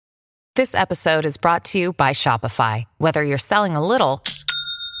This episode is brought to you by Shopify. Whether you're selling a little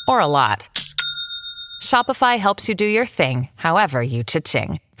or a lot, Shopify helps you do your thing, however you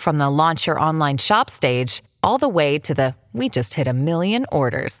cha-ching. From the launch your online shop stage, all the way to the we just hit 1 million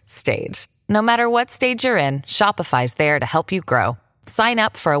orders stage. No matter what stage you're in, Shopify's there to help you grow. Sign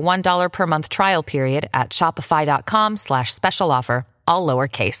up for a $1 per month trial period at shopify.com/special offer, all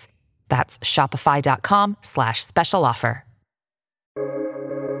lowercase. That's shopify.com/special offer.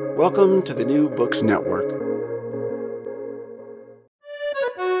 Welcome to the New Books Network.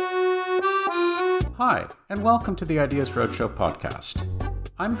 Hi, and welcome to the Ideas Roadshow podcast.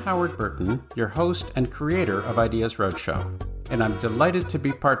 I'm Howard Burton, your host and creator of Ideas Roadshow, and I'm delighted to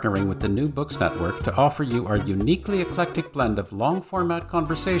be partnering with the New Books Network to offer you our uniquely eclectic blend of long-format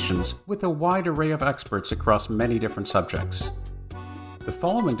conversations with a wide array of experts across many different subjects. The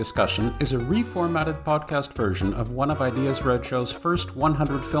following discussion is a reformatted podcast version of one of Ideas Roadshow's first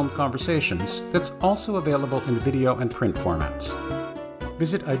 100 film conversations that's also available in video and print formats.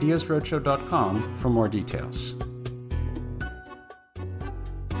 Visit ideasroadshow.com for more details.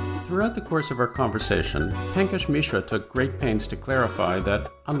 Throughout the course of our conversation, Pankaj Mirshra took great pains to clarify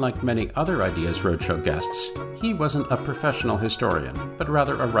that, unlike many other Ideas Roadshow guests, he wasn't a professional historian, but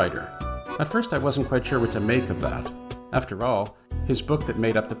rather a writer. At first I wasn't quite sure what to make of that. After all, his book that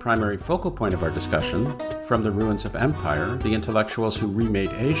made up the primary focal point of our discussion, From the Ruins of Empire, The Intellectuals Who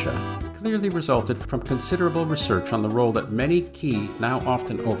Remade Asia, clearly resulted from considerable research on the role that many key, now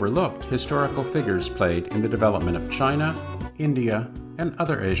often overlooked, historical figures played in the development of China, India, and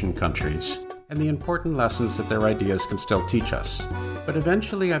other Asian countries, and the important lessons that their ideas can still teach us. But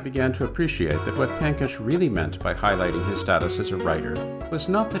eventually I began to appreciate that what Pankaj really meant by highlighting his status as a writer was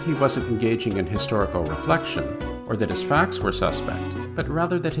not that he wasn't engaging in historical reflection, or that his facts were suspect, but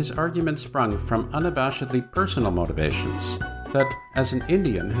rather that his arguments sprung from unabashedly personal motivations. That, as an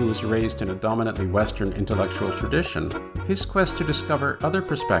Indian who was raised in a dominantly Western intellectual tradition, his quest to discover other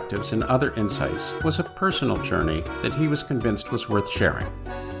perspectives and other insights was a personal journey that he was convinced was worth sharing.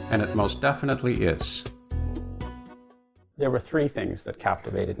 And it most definitely is. There were three things that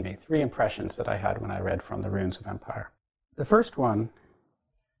captivated me, three impressions that I had when I read From the Ruins of Empire. The first one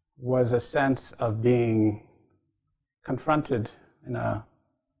was a sense of being confronted in a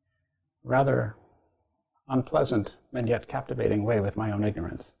rather unpleasant and yet captivating way with my own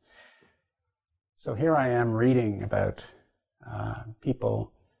ignorance. So here I am reading about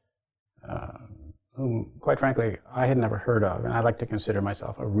people whom, quite frankly, I had never heard of, and I like to consider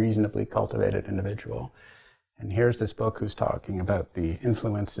myself a reasonably cultivated individual. And here's this book who's talking about the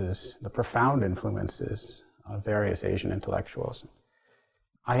influences, the profound influences of various Asian intellectuals.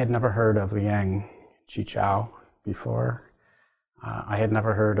 I had never heard of Liang Qichao before. I had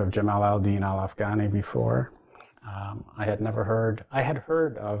never heard of Jamal al-Din al-Afghani before. I had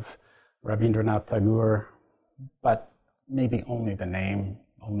heard of Rabindranath Tagore, but maybe only the name,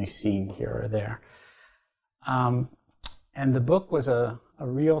 only seen here or there. And the book was a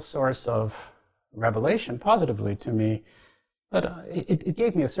real source of revelation, positively to me, but it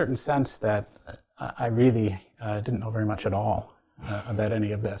gave me a certain sense that I really didn't know very much at all about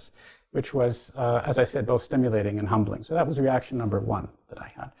any of this, which was, as I said, both stimulating and humbling. So that was reaction number one that I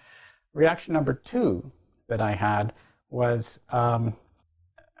had. Reaction number two that I had was, how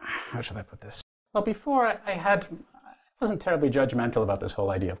should I put this? Well, before I wasn't terribly judgmental about this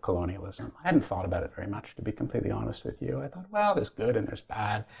whole idea of colonialism. I hadn't thought about it very much, to be completely honest with you. I thought, well, there's good and there's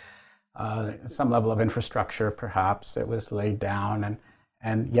bad. Some level of infrastructure, perhaps, that was laid down,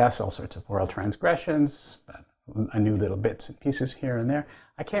 and yes, all sorts of moral transgressions, but I knew little bits and pieces here and there.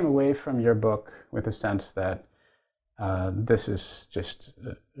 I came away from your book with a sense that this is just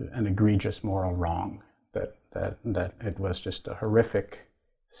an egregious moral wrong, that it was just a horrific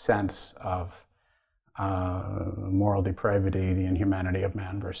sense of moral depravity, the inhumanity of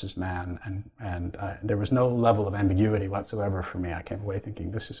man versus man, and there was no level of ambiguity whatsoever for me. I came away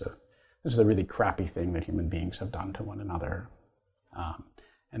thinking this is a really crappy thing that human beings have done to one another,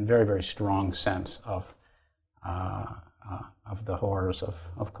 and very, very strong sense of the horrors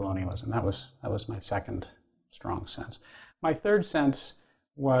of colonialism. That was my second strong sense. My third sense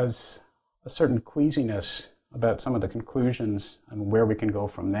was a certain queasiness about some of the conclusions and where we can go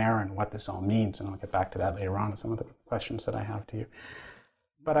from there and what this all means, and I'll get back to that later on in some of the questions that I have to you.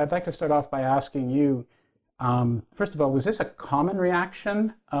 But I'd like to start off by asking you, First of all, was this a common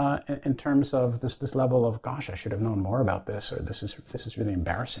reaction in terms of this level of, gosh, I should have known more about this, or this is really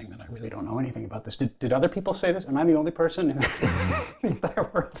embarrassing that I really don't know anything about this? Did other people say this? Am I the only person in the entire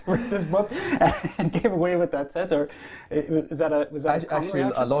world to read this book and came away with that sense, or was that a common Actually,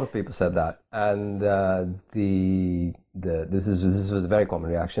 reaction? a lot of people said that, and this was a very common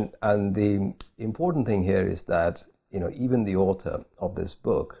reaction. And the important thing here is that even the author of this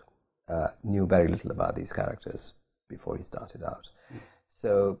book knew very little about these characters before he started out.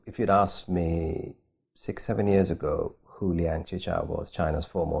 So if you'd asked me 6-7 years ago who Liang Qichao was, China's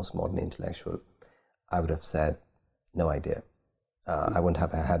foremost modern intellectual, I would have said, no idea. I wouldn't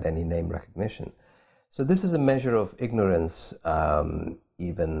have had any name recognition. So this is a measure of ignorance.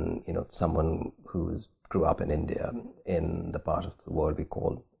 Even someone who grew up in India, in the part of the world we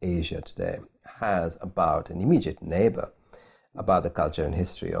call Asia today, has about an immediate neighbor about the culture and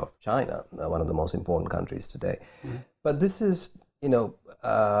history of China, one of the most important countries today. But this is,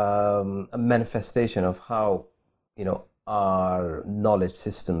 a manifestation of how, our knowledge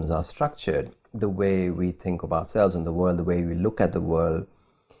systems are structured, the way we think of ourselves and the world, the way we look at the world,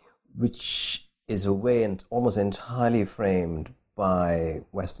 which is a way and almost entirely framed by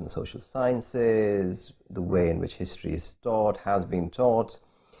Western social sciences, the way in which history is taught, has been taught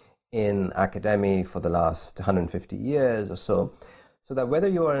in academy for the last 150 years or so. So that whether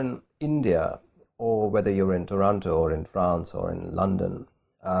you're in India or whether you're in Toronto or in France or in London,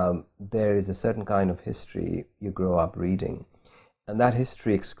 there is a certain kind of history you grow up reading. And that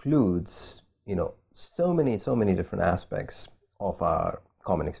history excludes, so many different aspects of our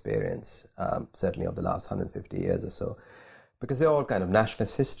common experience, certainly of the last 150 years or so, because they're all kind of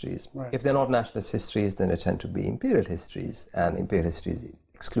nationalist histories. Right. If they're not nationalist histories, then they tend to be imperial histories, and imperial histories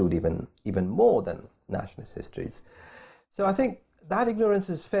exclude even more than nationalist histories. So I think that ignorance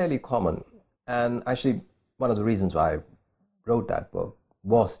is fairly common. And actually, one of the reasons why I wrote that book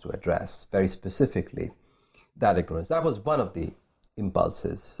was to address very specifically that ignorance. That was one of the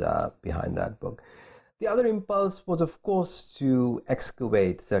impulses behind that book. The other impulse was, of course, to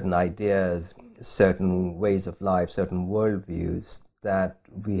excavate certain ideas, certain ways of life, certain worldviews that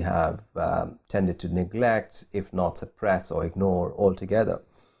we have tended to neglect, if not suppress or ignore altogether.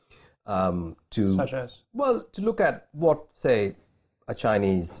 Such as? Well, to look at what, say, a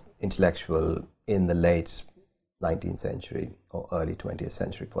Chinese intellectual in the late 19th century or early 20th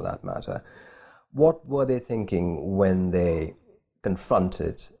century, for that matter, what were they thinking when they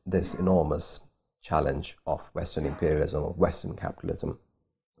confronted this enormous challenge of Western imperialism, of Western capitalism,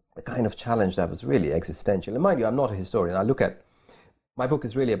 the kind of challenge that was really existential. And mind you, I'm not a historian. My book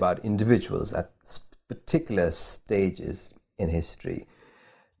is really about individuals at particular stages in history,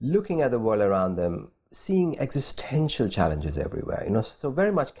 looking at the world around them, seeing existential challenges everywhere, so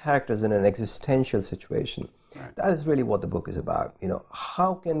very much characters in an existential situation. Right. That is really what the book is about.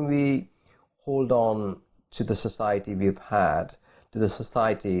 How can we hold on to the society we've had, to the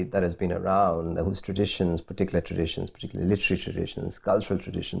society that has been around, whose particular traditions, particularly literary traditions, cultural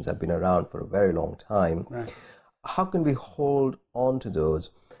traditions have been around for a very long time. Right. How can we hold on to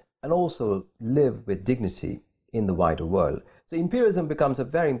those and also live with dignity in the wider world? So imperialism becomes a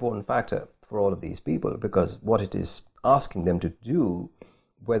very important factor for all of these people, because what it is asking them to do,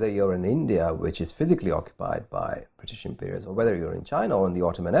 whether you're in India, which is physically occupied by British imperialism, or whether you're in China or in the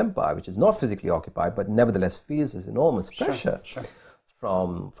Ottoman Empire, which is not physically occupied, but nevertheless feels this enormous pressure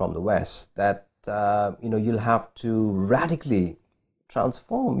from the West, that you'll have to radically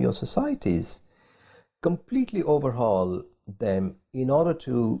transform your societies, completely overhaul them in order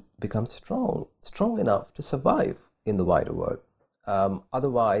to become strong enough to survive in the wider world.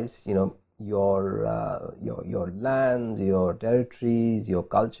 Otherwise, your lands, your territories, your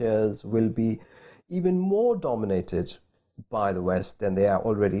cultures will be even more dominated by the West than they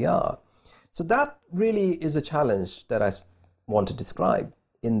already are. So that really is a challenge that I want to describe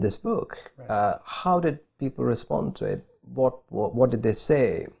in this book. Right. How did people respond to it? What did they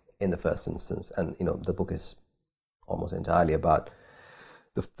say in the first instance? And the book is almost entirely about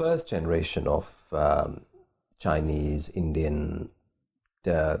the first generation of Chinese, Indian,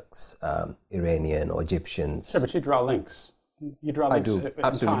 Turks, Iranian or Egyptians. Sure, but you draw links. I do,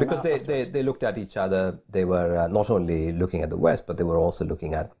 absolutely, because they looked at each other. They were not only looking at the West, but they were also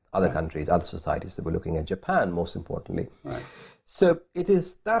looking at other countries, other societies. They were looking at Japan, most importantly. Right. So it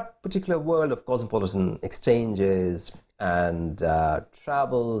is that particular world of cosmopolitan exchanges and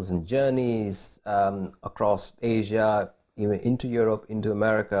travels and journeys across Asia, even into Europe, into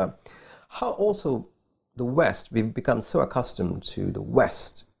America. How also the West, we've become so accustomed to the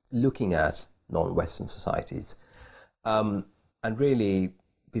West looking at non-Western societies. And really,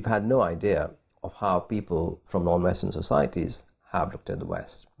 we've had no idea of how people from non-Western societies have looked at the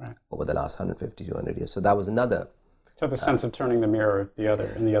West over the last 150, 200 years. So that was another. So the sense of turning the mirror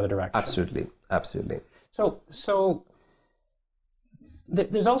in the other direction. Absolutely, absolutely. So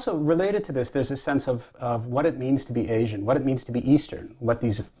there's also, related to this, there's a sense of what it means to be Asian, what it means to be Eastern, what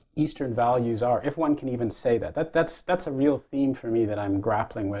these Eastern values are, if one can even say that. That's a real theme for me that I'm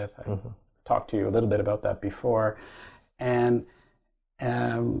grappling with. I talked to you a little bit about that before. And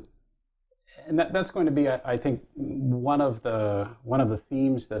that's going to be, I think, one of the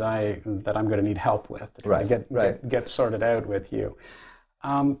themes that I'm going to need help with to get sorted out with you.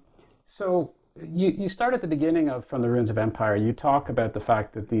 So you start at the beginning of From the Ruins of Empire. You talk about the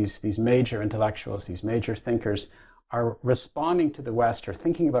fact that these major intellectuals, these major thinkers, are responding to the West, or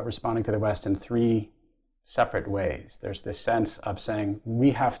thinking about responding to the West in three separate ways. There's this sense of saying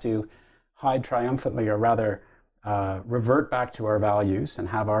we have to hide triumphantly, or rather revert back to our values and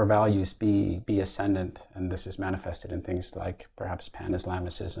have our values be ascendant, and this is manifested in things like perhaps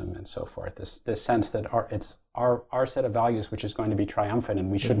pan-Islamicism and so forth. This sense that it's our set of values which is going to be triumphant, and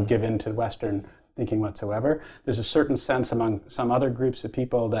we shouldn't give in to Western thinking whatsoever. There's a certain sense among some other groups of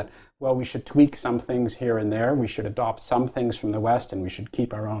people that, well, we should tweak some things here and there, we should adopt some things from the West, and we should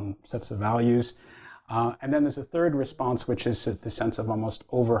keep our own sets of values. And then there's a third response, which is the sense of almost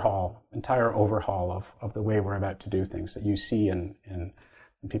entire overhaul of the way we're about to do things that you see in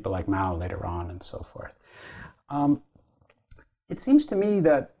people like Mao later on and so forth. It seems to me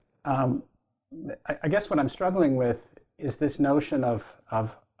that, I guess what I'm struggling with is this notion of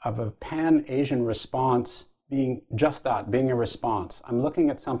a pan-Asian response being just that, being a response. I'm looking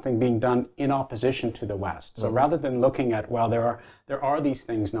at something being done in opposition to the West. So rather than looking at, well, there are these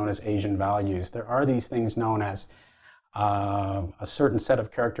things known as Asian values, there are these things known as a certain set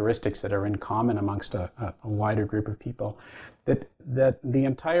of characteristics that are in common amongst a wider group of people, that the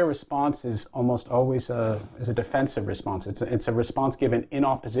entire response is almost always a defensive response. It's a response given in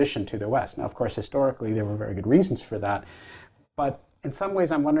opposition to the West. Now, of course, historically, there were very good reasons for that, but in some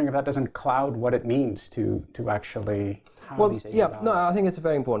ways, I'm wondering if that doesn't cloud what it means to actually have these Asian values. No, I think it's a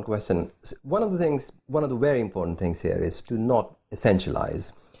very important question. One of the very important things here is to not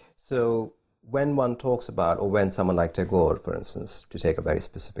essentialize. So when one talks about, or when someone like Tagore, for instance, to take a very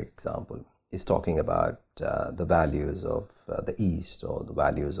specific example, is talking about the values of the East, or the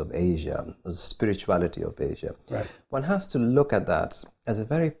values of Asia, the spirituality of Asia, one has to look at that as a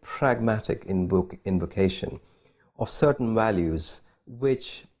very pragmatic invocation of certain values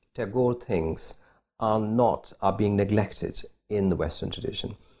which Tagore thinks are being neglected in the Western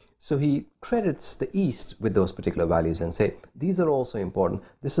tradition. So he credits the East with those particular values and say, these are also important.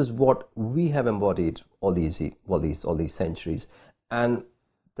 This is what we have embodied all these centuries, and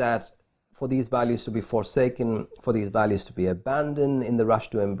that for these values to be forsaken, for these values to be abandoned in the rush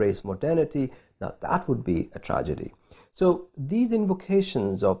to embrace modernity, now that would be a tragedy. So these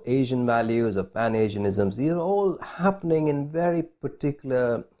invocations of Asian values, of Pan-Asianisms, these are all happening in very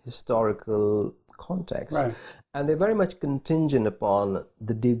particular historical contexts. And they're very much contingent upon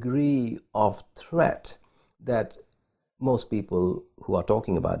the degree of threat that most people who are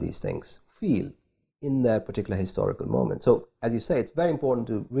talking about these things feel in that particular historical moment. So, as you say, it's very important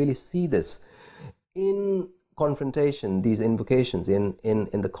to really see this in confrontation, these invocations in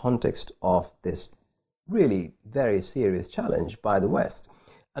the context of this really very serious challenge by the West.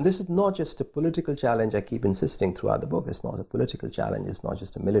 And this is not just a political challenge. I keep insisting throughout the book, it's not a political challenge, it's not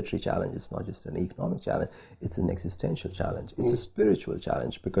just a military challenge, it's not just an economic challenge, it's an existential challenge, it's a spiritual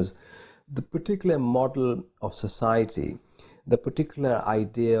challenge, because the particular model of society, the particular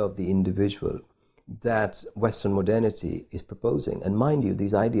idea of the individual that Western modernity is proposing, and mind you,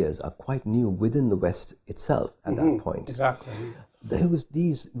 these ideas are quite new within the West itself at that point. Exactly.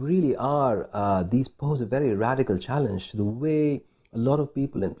 These pose a very radical challenge to the way a lot of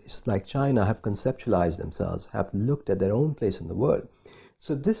people in places like China have conceptualized themselves, have looked at their own place in the world.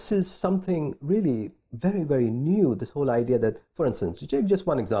 So this is something really very, very new, this whole idea that, for instance, to take just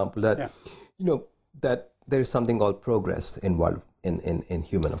one example, that that there is something called progress involved in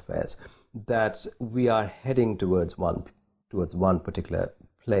human affairs, that we are heading towards one particular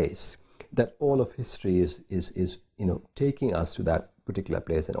place, that all of history is taking us to that particular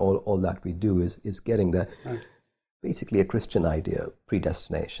place, and all that we do is getting there. Basically a Christian idea,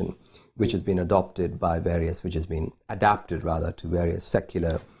 predestination, which has been adapted rather to various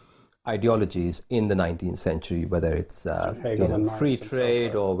secular ideologies in the 19th century, whether it's free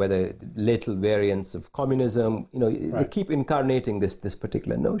trade or whether little variants of communism. They keep incarnating this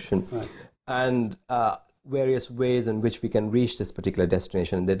particular notion, and various ways in which we can reach this particular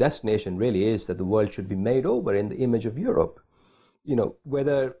destination. And the destination really is that the world should be made over in the image of Europe.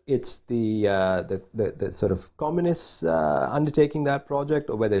 whether it's the sort of communists undertaking that project,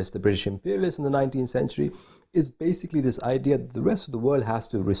 or whether it's the British imperialists in the 19th century, is basically this idea that the rest of the world has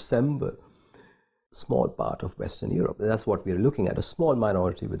to resemble a small part of Western Europe. And that's what we're looking at, a small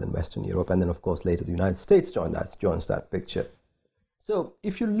minority within Western Europe. And then, of course, later the United States joins that picture. So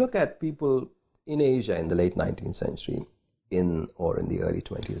if you look at people in Asia in the late 19th century or in the early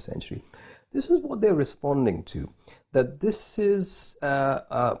 20th century, this is what they're responding to, that this is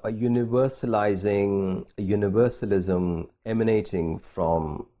a universalism emanating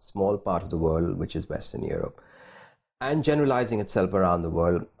from a small part of the world, which is Western Europe, and generalizing itself around the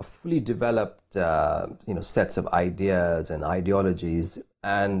world, a fully developed sets of ideas and ideologies,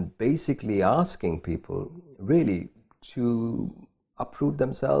 and basically asking people really to uproot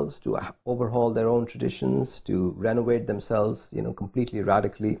themselves, to overhaul their own traditions, to renovate themselves, completely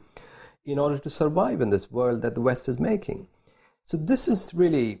radically, in order to survive in this world that the West is making. So this is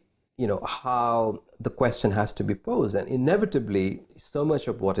really, how the question has to be posed. And inevitably, so much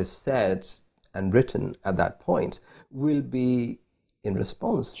of what is said and written at that point will be in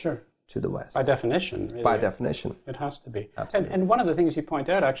response to the West. By definition. Really. By definition. It has to be. Absolutely. And one of the things you point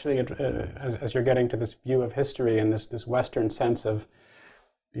out, actually, as you're getting to this view of history and this Western sense of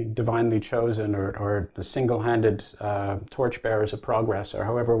being divinely chosen or the single-handed torchbearers of progress, or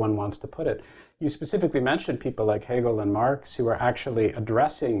however one wants to put it. You specifically mentioned people like Hegel and Marx who are actually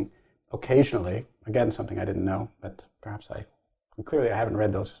addressing occasionally, again, something I didn't know, but perhaps clearly I haven't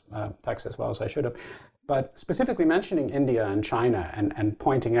read those texts as well as I should have, but specifically mentioning India and China and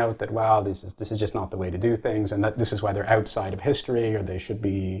pointing out that, well, this is just not the way to do things, and that this is why they're outside of history, or they should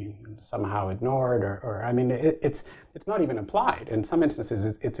be somehow ignored, or I mean, it's not even implied. In some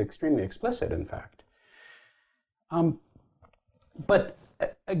instances, it's extremely explicit, in fact. But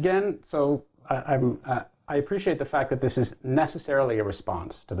again, so I appreciate the fact that this is necessarily a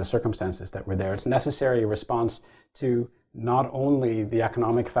response to the circumstances that were there. It's necessarily a response to not only the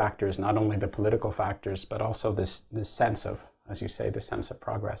economic factors, not only the political factors, but also this sense of, as you say, the sense of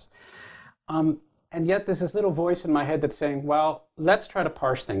progress. And yet there's this little voice in my head that's saying, well, let's try to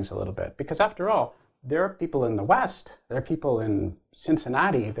parse things a little bit. Because after all, there are people in the West, there are people in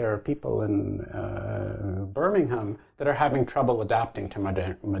Cincinnati, there are people in Birmingham that are having trouble adapting to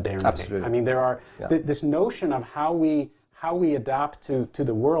modernity. Absolutely. I mean, there are this notion of how we adapt to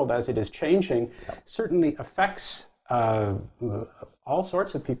the world as it is changing certainly affects all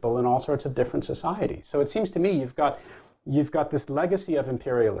sorts of people in all sorts of different societies. So it seems to me you've got this legacy of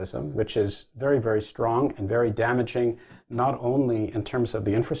imperialism, which is very, very strong and very damaging, not only in terms of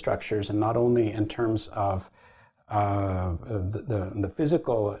the infrastructures and not only in terms of the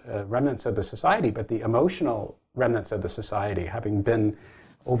physical remnants of the society, but the emotional remnants of the society, having been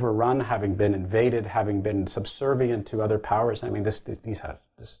overrun, having been invaded, having been subservient to other powers. I mean, this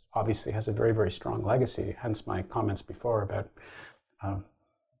obviously has a very, very strong legacy, hence my comments before about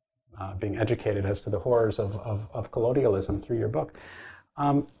being educated as to the horrors of colonialism through your book.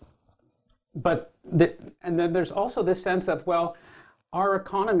 And then there's also this sense of, well, our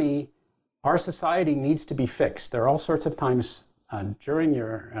economy, our society needs to be fixed. There are all sorts of times during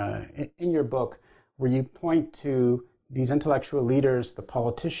in your book where you point to these intellectual leaders, the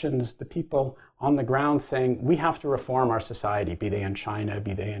politicians, the people on the ground saying, we have to reform our society, be they in China,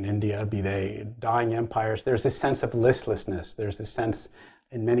 be they in India, be they dying empires. There's this sense of listlessness. There's this sense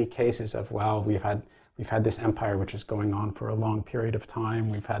in many cases of, well, we've had this empire which is going on for a long period of time.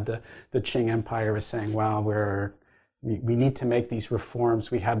 We've had the Qing Empire is saying, well, we need to make these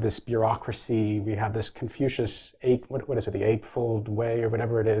reforms. We have this bureaucracy. We have this Confucius what is it, the Eightfold Way or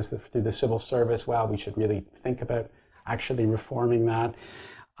whatever it is, through the civil service. Well, we should really think about actually reforming that.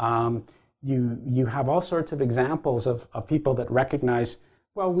 You have all sorts of examples of people that recognize,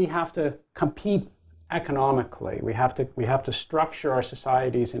 well, we have to compete economically. We have to structure our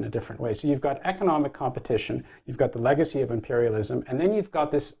societies in a different way. So you've got economic competition, you've got the legacy of imperialism, and then you've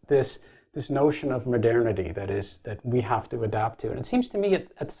got this notion of modernity that we have to adapt to. And it seems to me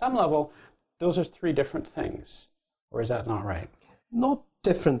at some level, those are three different things. Or is that not right? Not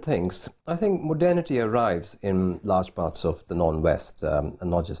different things. I think modernity arrives in large parts of the non-West, and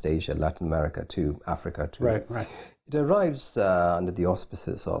not just Asia, Latin America too, Africa too. Right. It arrives under the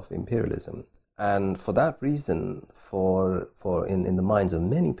auspices of imperialism. And for that reason, in the minds of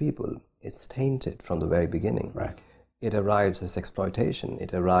many people, it's tainted from the very beginning. Right. It arrives as exploitation.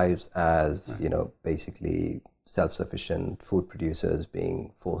 It arrives as, basically self-sufficient food producers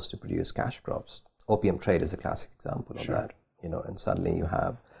being forced to produce cash crops. Opium trade is a classic example of that. And suddenly you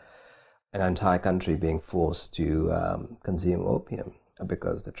have an entire country being forced to consume opium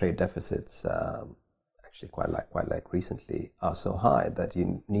because the trade deficits actually quite like recently, are so high that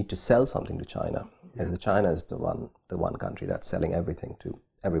you need to sell something to China. And China is the one country that's selling everything to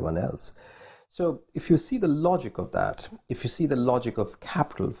everyone else. So if you see the logic of that, if you see the logic of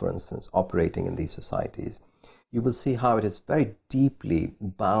capital, for instance, operating in these societies, you will see how it is very deeply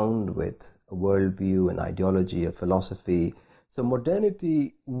bound with a worldview, an ideology, a philosophy. So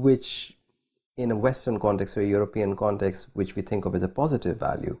modernity, which in a Western context or a European context, which we think of as a positive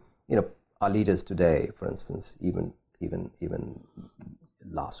value, our leaders today, for instance, even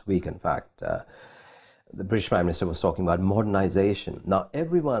last week, in fact, the British Prime Minister was talking about modernization. Now,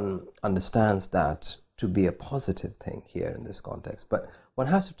 everyone understands that to be a positive thing here in this context, but one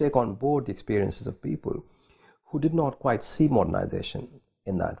has to take on board the experiences of people who did not quite see modernization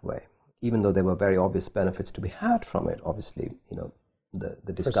in that way, even though there were very obvious benefits to be had from it. Obviously,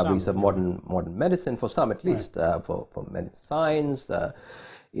 the discoveries of modern medicine, for some at least, for science,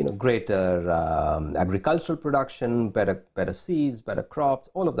 greater agricultural production, better seeds, better crops,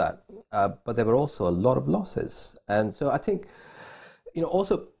 all of that. But there were also a lot of losses. And so I think,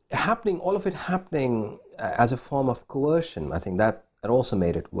 also all of it happening as a form of coercion, I think that also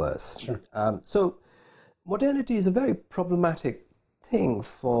made it worse. Sure. So modernity is a very problematic thing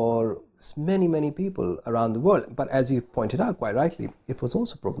for many, many people around the world. But as you pointed out quite rightly, it was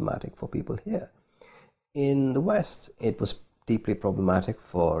also problematic for people here. In the West, it was deeply problematic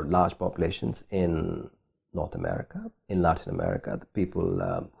for large populations in North America, in Latin America, the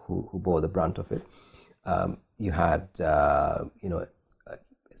people who bore the brunt of it. You had,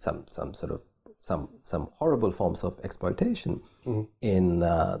 some horrible forms of exploitation in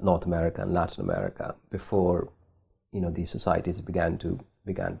North America and Latin America before, these societies began to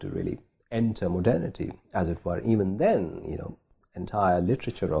really enter modernity, as it were. Even then, entire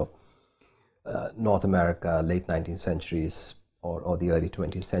literature of North America, late 19th centuries or the early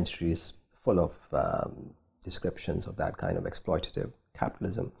 20th centuries, full of descriptions of that kind of exploitative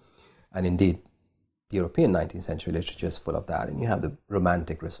capitalism. And indeed, European 19th century literature is full of that. And you have the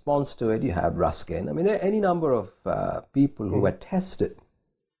Romantic response to it. You have Ruskin. I mean, there are any number of people who attested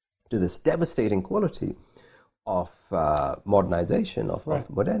to this devastating quality of modernization, of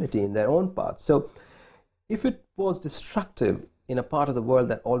modernity in their own parts. So if it was destructive in a part of the world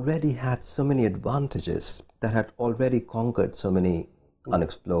that already had so many advantages, that had already conquered so many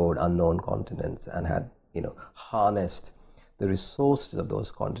unexplored, unknown continents, and had, harnessed the resources of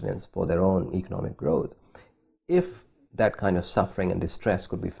those continents for their own economic growth, if that kind of suffering and distress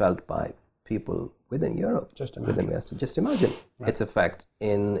could be felt by people within Europe, within West, just imagine its effect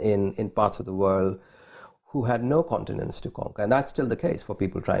in parts of the world who had no continents to conquer. And that's still the case for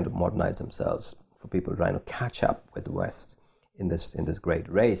people trying to modernize themselves, for people trying to catch up with the West in this great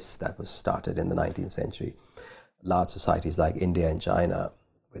race that was started in the 19th century. Large societies like India and China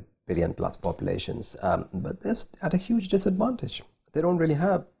with billion-plus populations, but they're at a huge disadvantage. They don't really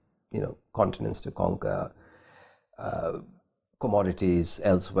have, continents to conquer, commodities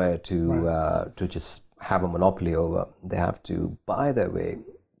elsewhere to just have a monopoly over. They have to buy their way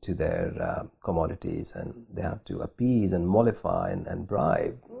to their commodities, and they have to appease and mollify and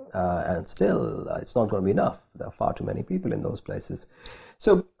bribe, and still it's not going to be enough. There are far too many people in those places.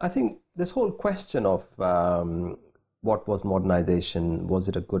 So I think this whole question of what was modernization, was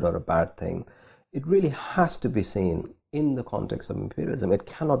it a good or a bad thing, it really has to be seen in the context of imperialism. It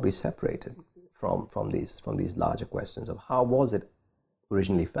cannot be separated from these larger questions of how was it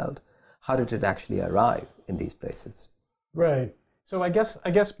originally felt, how did it actually arrive in these places. Right. So I guess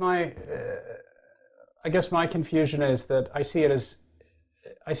my confusion is that I see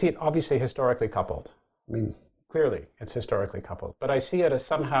it obviously historically coupled. I mean, clearly it's historically coupled, but I see it as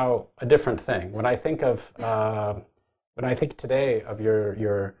somehow a different thing. When I think today of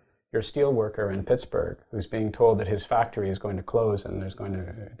your steel worker in Pittsburgh who's being told that his factory is going to close and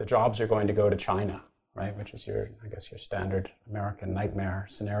the jobs are going to go to China, right? Which is your standard American nightmare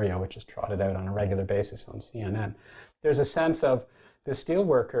scenario, which is trotted out on a regular basis on CNN. There's a sense of the steel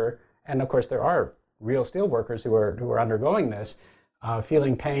worker, and of course there are real steel workers who are undergoing this,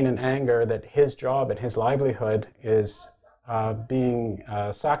 feeling pain and anger that his job and his livelihood is being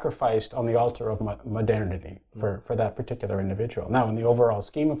sacrificed on the altar of modernity for that particular individual. Now, in the overall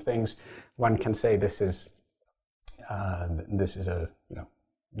scheme of things, one can say this is a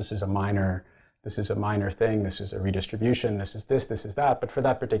minor thing. This is a redistribution. This is that. But for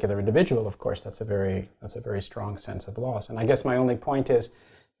that particular individual, of course, that's a very strong sense of loss. And I guess my only point is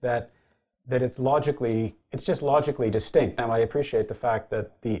that it's just logically distinct. Now, I appreciate the fact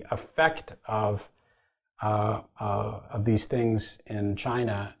that the effect of these things in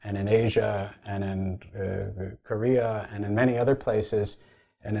China and in Asia and in Korea and in many other places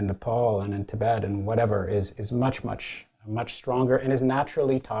and in Nepal and in Tibet and whatever is much stronger and is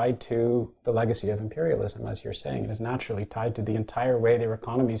naturally tied to the legacy of imperialism, as you're saying. It is naturally tied to the entire way their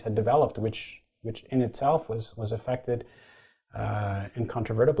economies had developed, which in itself was affected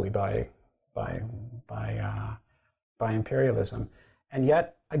incontrovertibly by imperialism. And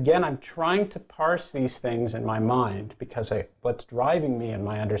yet, again, I'm trying to parse these things in my mind because what's driving me in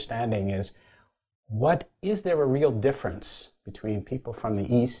my understanding is, is there a real difference between people from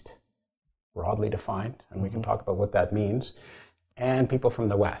the East, broadly defined, and we can talk about what that means, and people from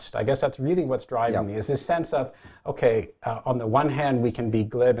the West? I guess that's really what's driving me, is this sense of, okay, on the one hand, we can be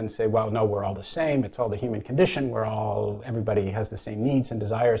glib and say, well, no, we're all the same. It's all the human condition. Everybody has the same needs and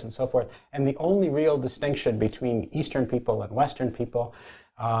desires and so forth. And the only real distinction between Eastern people and Western people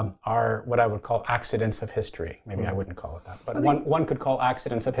are what I would call accidents of history. Maybe I wouldn't call it that, but one could call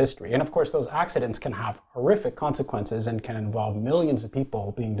accidents of history. And of course, those accidents can have horrific consequences and can involve millions of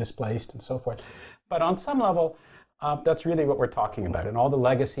people being displaced and so forth. But on some level, that's really what we're talking about. And all the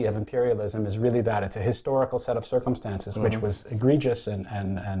legacy of imperialism is really that. It's a historical set of circumstances which was egregious and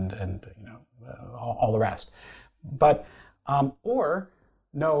all the rest. But,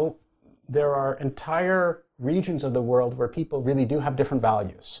 no, there are entire regions of the world where people really do have different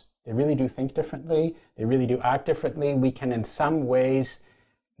values. They really do think differently. They really do act differently. We can, in some ways,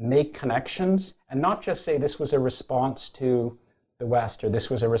 make connections and not just say this was a response to the West or this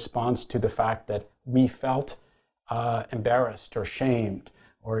was a response to the fact that we felt embarrassed or shamed.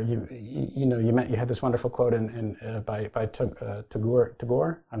 Or you had this wonderful quote by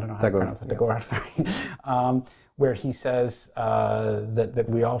Tagore. I don't know how to pronounce it. Tagore, sorry. Where he says that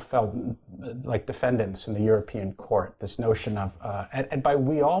we all felt like defendants in the European court. This notion of and by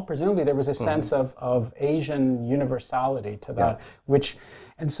we all, presumably there was a sense of Asian universality to that,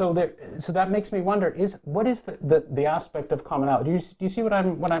 so that makes me wonder: what is the aspect of commonality? Do you see what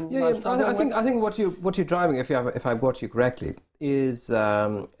I'm? I think what you're driving, if I've got you correctly, is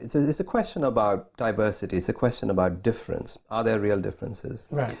it's a question about diversity. It's a question about difference. Are there real differences?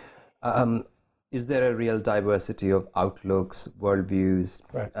 Right. Is there a real diversity of outlooks, worldviews,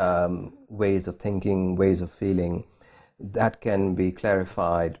 ways of thinking, ways of feeling that can be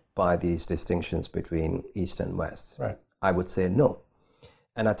clarified by these distinctions between East and West? Right. I would say no.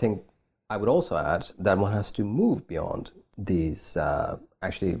 And I think I would also add that one has to move beyond these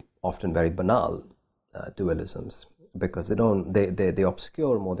actually often very banal dualisms, because they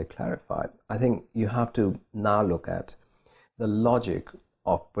obscure more, they clarify. I think you have to now look at the logic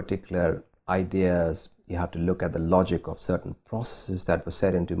of particular ideas. You have to look at the logic of certain processes that were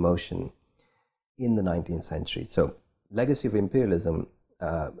set into motion in the 19th century. So legacy of imperialism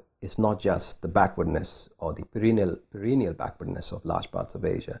is not just the backwardness or the perennial backwardness of large parts of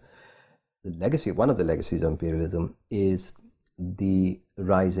Asia. One of the legacies of imperialism is the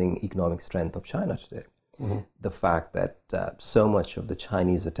rising economic strength of China today. Mm-hmm. The fact that so much of the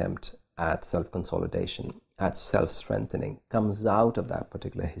Chinese attempt at self-consolidation, at self-strengthening, comes out of that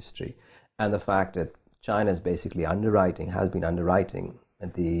particular history. And the fact that China is basically has been underwriting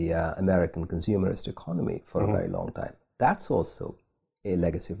the American consumerist economy for a very long time. That's also a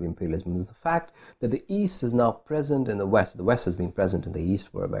legacy of imperialism. Is the fact that the East is now present in the West. The West has been present in the East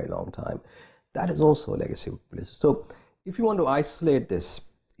for a very long time. That is also a legacy of imperialism. So if you want to isolate this,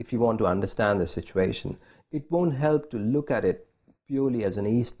 if you want to understand the situation, it won't help to look at it purely as an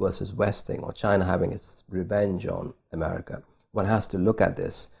East versus West thing, or China having its revenge on America. One has to look at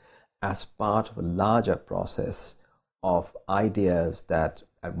this as part of a larger process of ideas that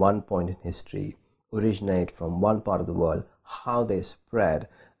at one point in history originate from one part of the world, how they spread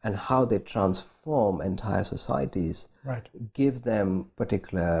and how they transform entire societies, give them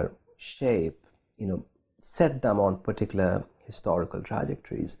particular shape, set them on particular historical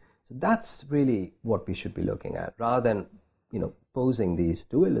trajectories. So that's really what we should be looking at, rather than posing these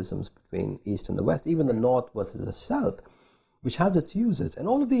dualisms between East and the West, even the North versus the South, which has its uses. And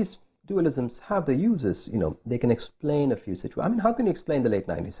all of these dualisms have their uses. They can explain a few situations. I mean, how can you explain the late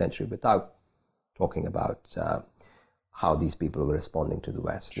 19th century without talking about how these people were responding to the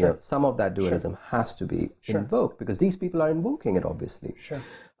West? Sure. Some of that dualism has to be invoked, because these people are invoking it, obviously. Sure.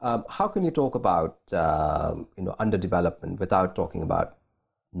 How can you talk about underdevelopment without talking about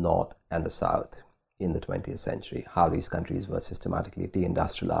North and the South in the 20th century? How these countries were systematically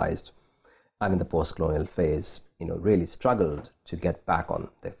deindustrialized, and in the post-colonial phase, really struggled to get back on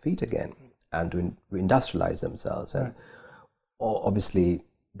their feet again and to reindustrialize themselves. And obviously,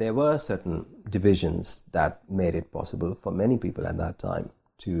 there were certain divisions that made it possible for many people at that time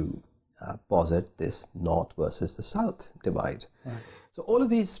to posit this North versus the South divide. So all of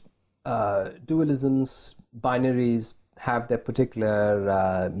these dualisms, binaries, have their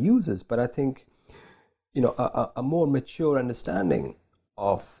particular uses, but I think, a more mature understanding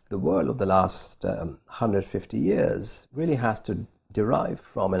of the world of the last 150 years really has to derive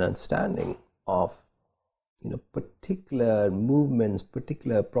from an understanding of particular movements,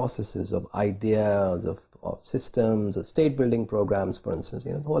 particular processes of ideas, of systems, of state building programs, for instance,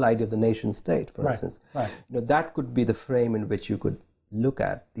 the whole idea of the nation state, for instance. Right. That could be the frame in which you could look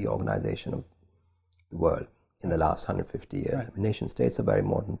at the organization of the world in the last 150 years. Right. I mean, nation states are very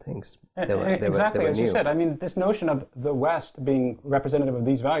modern things. They were As new. you said. I mean, this notion of the West being representative of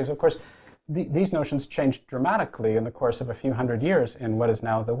these values, of course, these notions changed dramatically in the course of a few hundred years in what is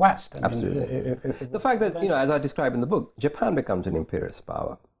now the West. Absolutely. The fact that, as I describe in the book, Japan becomes an imperialist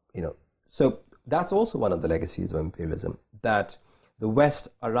power, so that's also one of the legacies of imperialism, that the West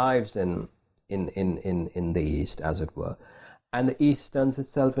arrives in the East, as it were, and the East turns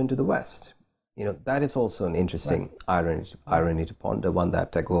itself into the West. That is also an interesting irony to ponder, one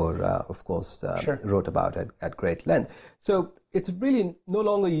that Tagore, of course, wrote about at great length. So it's really no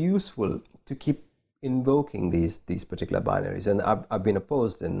longer useful to keep invoking these particular binaries. And I've been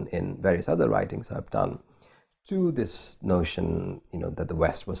opposed in various other writings I've done to this notion, that the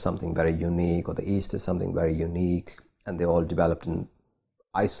West was something very unique, or the East is something very unique, and they all developed in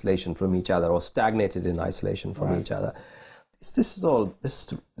isolation from each other, or stagnated in isolation from each other. This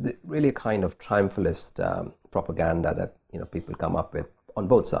is really a kind of triumphalist propaganda that people come up with on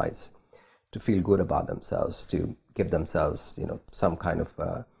both sides to feel good about themselves, to give themselves some kind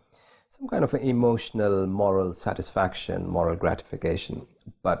of emotional, moral satisfaction, moral gratification.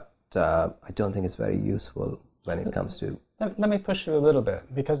 But I don't think it's very useful when it comes to. Let me push you a little bit,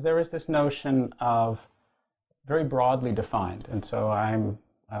 because there is this notion of very broadly defined, and so I'm,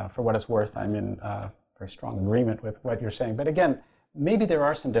 for what it's worth, I'm in very strong agreement with what you're saying. But again, maybe there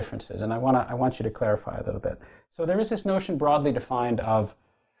are some differences, and I want you to clarify a little bit. So there is this notion broadly defined of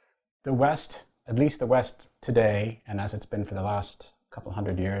the West, at least the West today, and as it's been for the last couple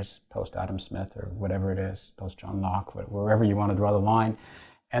hundred years, post Adam Smith or whatever it is, post John Locke, wherever you want to draw the line,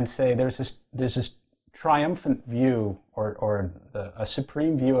 and say there's this triumphant view or a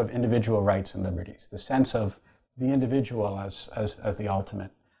supreme view of individual rights and liberties, the sense of the individual as the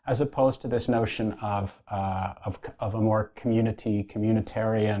ultimate, as opposed to this notion of a more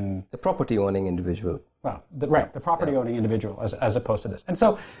communitarian, the property-owning individual. Well, the property-owning individual, as opposed to this. And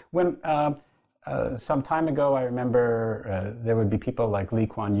so when some time ago, I remember there would be people like Lee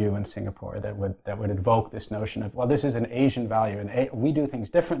Kuan Yew in Singapore that would evoke this notion of, well, this is an Asian value, and we do things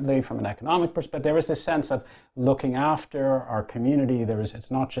differently from an economic perspective. There is this sense of looking after our community.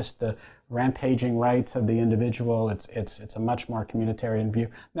 It's not just the rampaging rights of the individual. It's a much more communitarian view.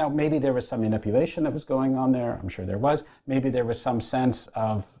 Now, maybe there was some manipulation that was going on there. I'm sure there was. Maybe there was some sense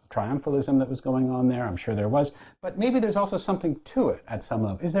of triumphalism that was going on there. I'm sure there was. But maybe there's also something to it at some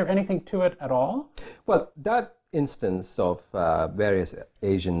level. Is there anything to it at all? Well, that instance of various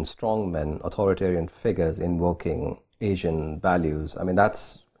Asian strongmen, authoritarian figures invoking Asian values, I mean,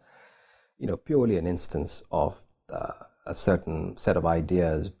 that's purely an instance of a certain set of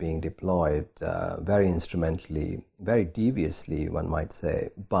ideas being deployed very instrumentally, very deviously, one might say,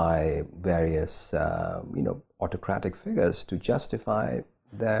 by various autocratic figures to justify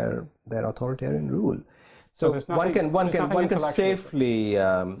their authoritarian rule. So one can safely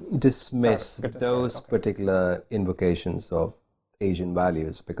dismiss those particular invocations of Asian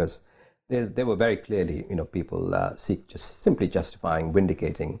values, because they were very clearly, people simply justifying,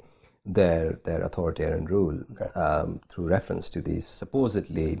 vindicating their authoritarian rule through reference to these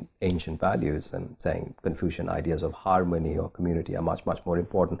supposedly ancient values, and saying Confucian ideas of harmony or community are much more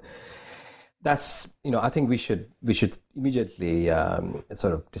important. That's, I think we should immediately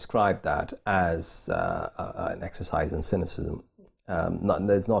sort of describe that as an exercise in cynicism.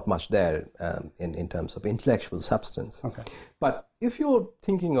 There's not much there in terms of intellectual substance. Okay. But if you're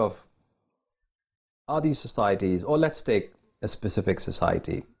thinking of, are these societies, or let's take a specific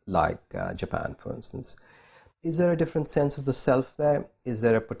society like Japan, for instance, is there a different sense of the self there? Is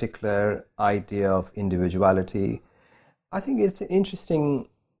there a particular idea of individuality? I think it's an interesting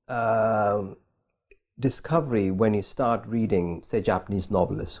discovery when you start reading, say, Japanese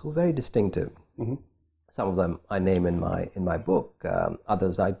novelists who are very distinctive. Mm-hmm. Some of them I name in my book,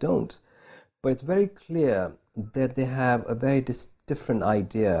 others I don't. But it's very clear that they have a very different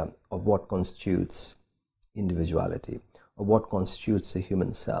idea of what constitutes individuality, or what constitutes the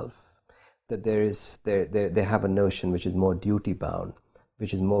human self. That they have a notion which is more duty bound,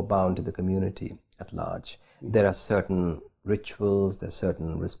 which is more bound to the community at large. Mm-hmm. There are certain rituals, there are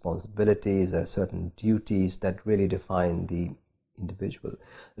certain responsibilities, there are certain duties that really define the individual,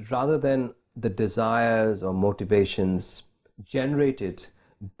 rather than the desires or motivations generated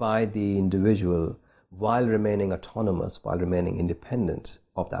by the individual while remaining autonomous, while remaining independent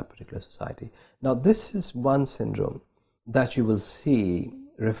of that particular society. Now, this is one syndrome that you will see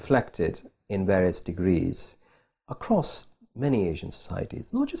reflected in various degrees across many Asian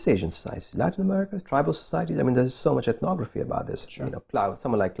societies, not just Asian societies, Latin America, tribal societies. I mean, there's so much ethnography about this. Sure. You know,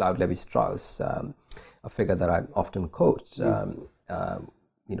 someone like Claude Lévi-Strauss, a figure that I often quote,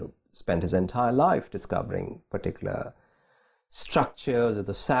 you know, spent his entire life discovering particular structures of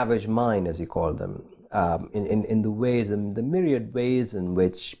the savage mind, as he called them, in the ways, in the myriad ways in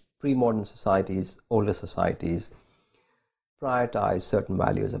which pre-modern societies, older societies, prioritize certain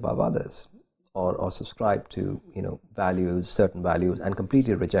values above others, or subscribe to, you know, certain values, and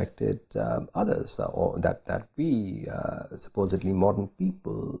completely rejected others, or that we supposedly modern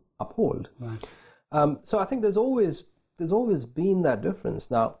people uphold. Right. So I think there's always been that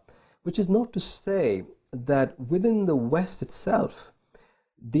difference now, which is not to say that within the West itself,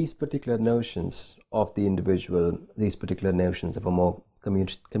 these particular notions of the individual, these particular notions of a more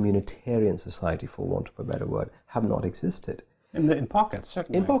communitarian society, for want of a better word, have not existed. In pockets,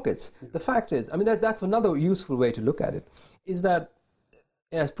 certainly. In pockets. The fact is, I mean, that's another useful way to look at it, is that,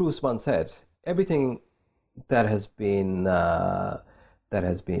 as Proust once said, everything that has been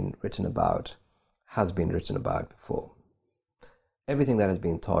written about has been written about before. Everything that has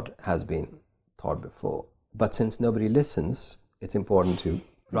been taught before. But since nobody listens, it's important to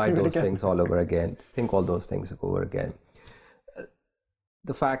write those things all over again, think all those things over again.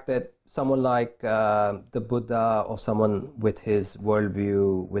 The fact that someone like the Buddha, or someone with his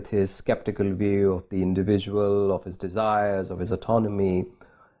worldview, with his skeptical view of the individual, of his desires, of his autonomy,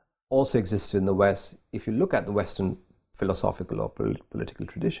 also existed in the West. If you look at the Western philosophical or political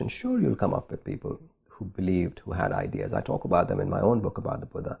tradition, sure, you'll come up with people who believed, who had ideas. I talk about them in my own book about the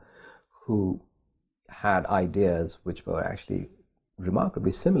Buddha, who had ideas which were actually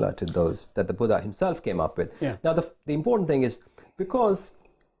remarkably similar to those that the Buddha himself came up with. Yeah. Now, the important thing is, because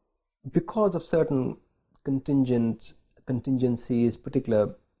of certain contingencies,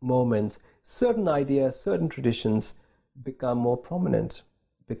 particular moments, certain ideas, certain traditions become more prominent,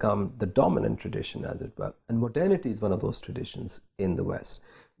 become the dominant tradition, as it were. And modernity is one of those traditions in the West,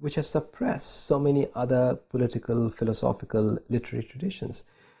 which has suppressed so many other political, philosophical, literary traditions.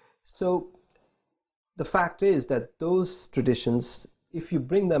 So the fact is that those traditions, if you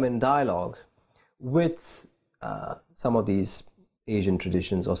bring them in dialogue with some of these Asian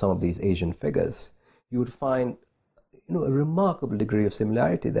traditions or some of these Asian figures, you would find, you know, a remarkable degree of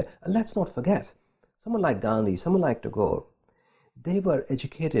similarity there. And let's not forget, someone like Gandhi, someone like Tagore, they were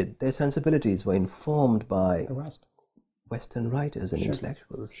educated, their sensibilities were informed by Western writers and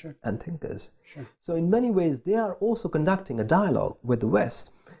intellectuals and thinkers. So in many ways, they are also conducting a dialogue with the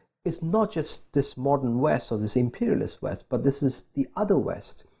West. It's not just this modern West or this imperialist West, but this is the other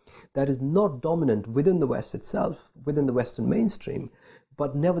West that is not dominant within the West itself, within the Western mainstream,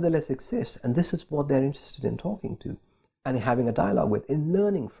 but nevertheless exists. And this is what they're interested in talking to and having a dialogue with, in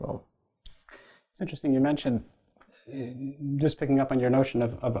learning from. It's interesting you mentioned, just picking up on your notion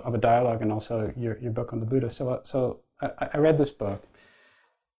of a dialogue, and also your book on the Buddha. So I read this book,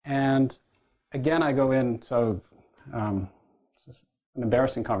 and again I go in, so it's an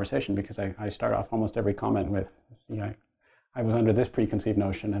embarrassing conversation, because I start off almost every comment with, I was under this preconceived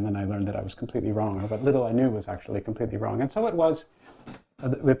notion, and then I learned that I was completely wrong, or what little I knew was actually completely wrong. And so it was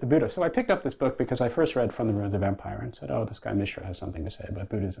with the Buddha. So I picked up this book because I first read From the Ruins of Empire and said, oh, this guy Mirshra has something to say about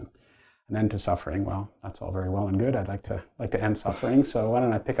Buddhism. An end to suffering. Well, that's all very well and good. I'd like to end suffering, so why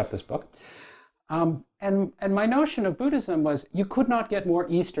don't I pick up this book? And my notion of Buddhism was, you could not get more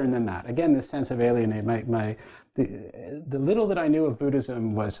Eastern than that. Again, this sense of alienate. The little that I knew of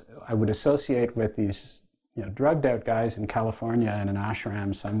Buddhism was, I would associate with these drugged out guys in California in an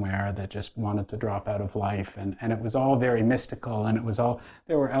ashram somewhere that just wanted to drop out of life, and it was all very mystical, and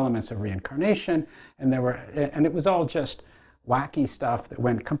there were elements of reincarnation, and it was all just wacky stuff that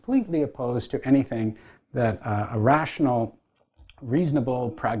went completely opposed to anything that a rational, reasonable,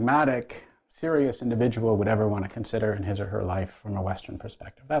 pragmatic, serious individual would ever want to consider in his or her life from a Western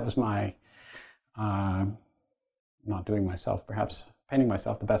perspective. That was my, not doing myself, perhaps painting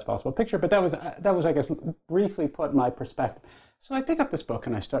myself the best possible picture, but that was, I guess, briefly put my perspective. So I pick up this book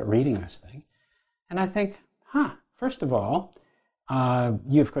and I start reading this thing, and I think, first of all,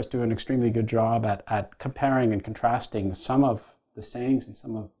 you of course do an extremely good job at comparing and contrasting some of the sayings and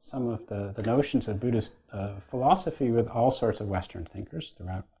some of the notions of Buddhist philosophy with all sorts of Western thinkers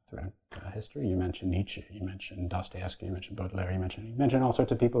throughout history. You mentioned Nietzsche, you mentioned Dostoevsky, you mentioned Baudelaire, you mentioned all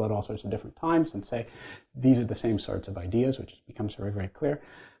sorts of people at all sorts of different times, and say these are the same sorts of ideas, which becomes very, very clear.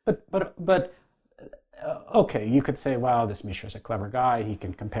 But okay, you could say, wow, this Mirshra is a clever guy. He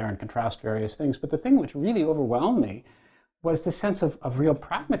can compare and contrast various things. But the thing which really overwhelmed me was the sense of real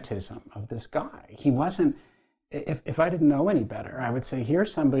pragmatism of this guy. He wasn't. If I didn't know any better, I would say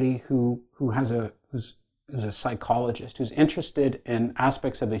here's somebody who's a psychologist, who's interested in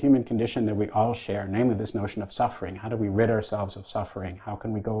aspects of the human condition that we all share, namely this notion of suffering. How do we rid ourselves of suffering? How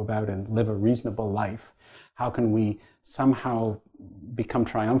can we go about and live a reasonable life? How can we somehow become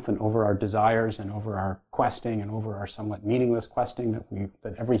triumphant over our desires and over our questing and over our somewhat meaningless questing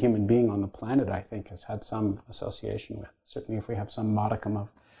that every human being on the planet, I think, has had some association with, certainly if we have some modicum of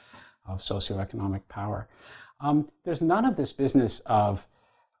socioeconomic power. There's none of this business of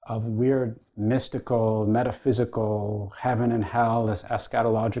weird mystical, metaphysical, heaven and hell, as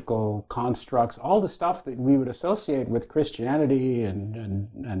eschatological constructs, all the stuff that we would associate with Christianity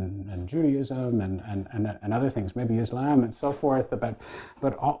and Judaism and other things, maybe Islam and so forth,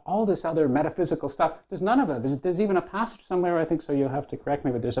 but all this other metaphysical stuff, there's none of it. There's even a passage somewhere, I think, so you'll have to correct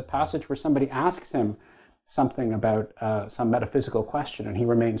me, but there's a passage where somebody asks him something about some metaphysical question and he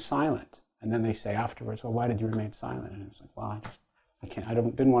remains silent. And then they say afterwards, well, why did you remain silent? And it's like, well, I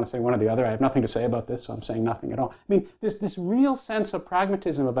didn't want to say one or the other. I have nothing to say about this, so I'm saying nothing at all. I mean, there's this real sense of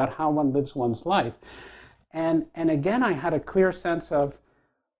pragmatism about how one lives one's life. And again, I had a clear sense of,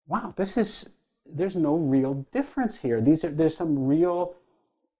 wow, there's no real difference here. There's some real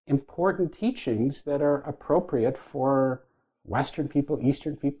important teachings that are appropriate for Western people,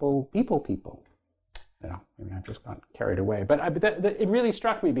 Eastern people. You know, maybe I've just got carried away. But it really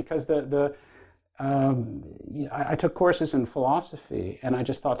struck me because I took courses in philosophy, and I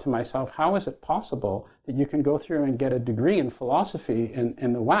just thought to myself, how is it possible that you can go through and get a degree in philosophy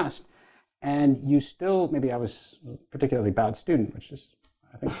in the West, and you still, maybe I was a particularly bad student, which is,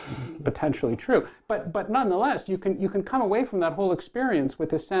 I think, potentially true, but nonetheless, you can come away from that whole experience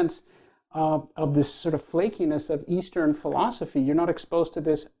with a sense of this sort of flakiness of Eastern philosophy. You're not exposed to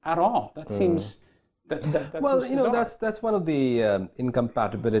this at all. That seems... Well, you know, that's one of the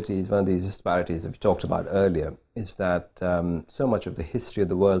incompatibilities, one of these disparities that we talked about earlier, is that so much of the history of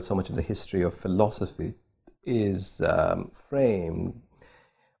the world, so much of the history of philosophy was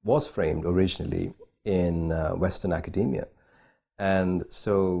framed originally in Western academia. And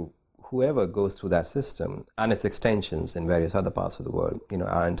so whoever goes through that system and its extensions in various other parts of the world, you know,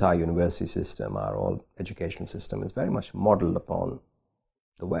 our entire university system, our whole educational system is very much modeled upon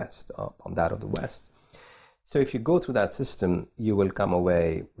the West, upon that of the West. So if you go through that system, you will come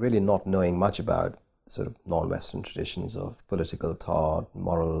away really not knowing much about sort of non-Western traditions of political thought,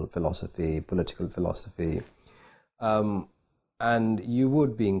 moral philosophy, political philosophy. And you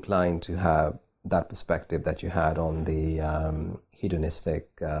would be inclined to have that perspective that you had on the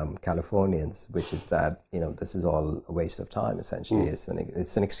hedonistic Californians, which is that, you know, this is all a waste of time, essentially. It's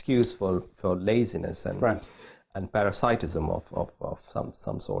an excuse for laziness and parasitism of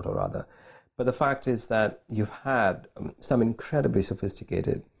some sort or other. But the fact is that you've had some incredibly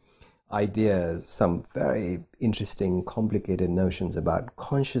sophisticated ideas, some very interesting, complicated notions about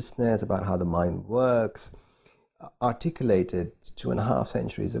consciousness, about how the mind works, articulated 2.5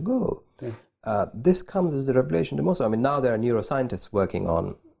 centuries ago. Yeah. This comes as a revelation to most. I mean, now there are neuroscientists working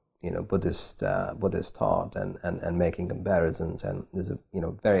on, you know, Buddhist thought and making comparisons, and there's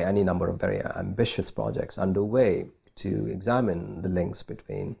any number of very ambitious projects underway to examine the links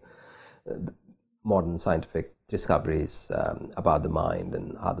between modern scientific discoveries about the mind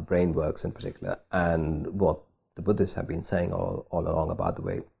and how the brain works in particular, and what the Buddhists have been saying all along about the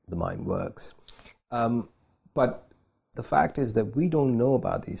way the mind works. But the fact is that we don't know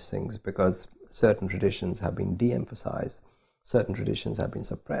about these things because certain traditions have been de-emphasized, certain traditions have been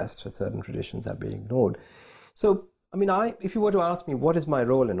suppressed, certain traditions have been ignored. So, I mean, if you were to ask me what is my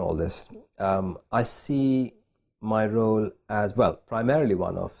role in all this, I see my role as, well, primarily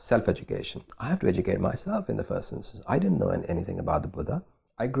one of self-education. I have to educate myself in the first instance. I didn't know anything about the Buddha.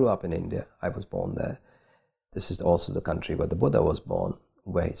 I grew up in India. I was born there. This is also the country where the Buddha was born,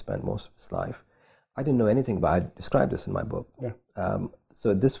 where he spent most of his life. I didn't know anything about it. I described this in my book. Yeah.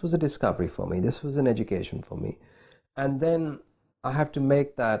 So this was a discovery for me. This was an education for me. And then I have to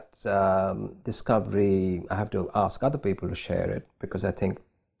make that discovery. I have to ask other people to share it because I think,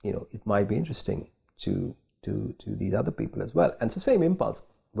 you know, it might be interesting to these other people as well. And it's the same impulse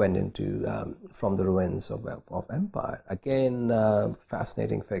went into From the Ruins of Empire. Again,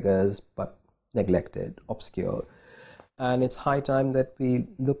 fascinating figures, but neglected, obscure. And it's high time that we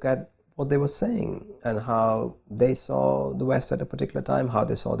look at what they were saying and how they saw the West at a particular time, how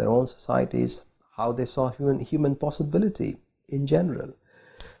they saw their own societies, how they saw human possibility in general.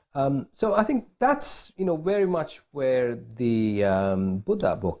 So I think that's very much where the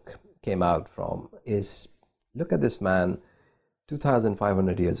Buddha book came out from. Is look at this man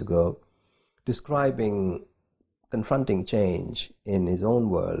 2,500 years ago, confronting change in his own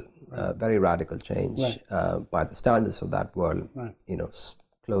world, very radical change by the standards of that world. Right.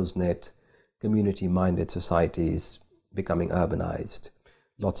 Close-knit, community-minded societies becoming urbanized,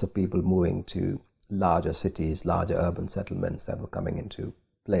 lots of people moving to larger cities, larger urban settlements that were coming into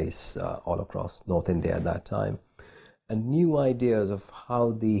place all across North India at that time, and new ideas of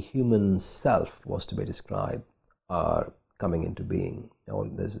how the human self was to be described are coming into being.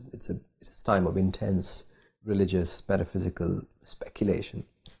 It's a time of intense religious, metaphysical speculation,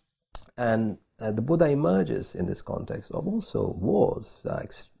 and the Buddha emerges in this context of also wars,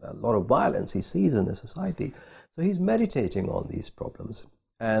 a lot of violence he sees in the society. So he's meditating on these problems,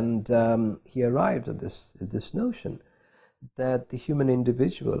 and he arrives at this notion that the human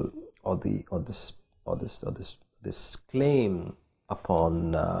individual, or this claim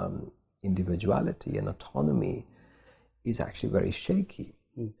upon individuality and autonomy, is actually very shaky.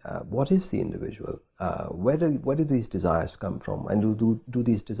 What is the individual? Where do these desires come from? And do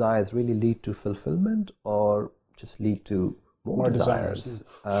these desires really lead to fulfillment, or just lead to more desires?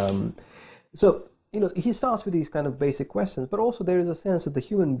 So he starts with these kind of basic questions, but also there is a sense that the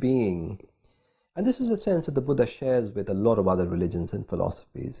human being, and this is a sense that the Buddha shares with a lot of other religions and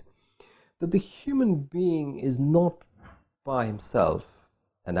philosophies, that the human being is not by himself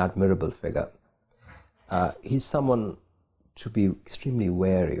an admirable figure. He's someone to be extremely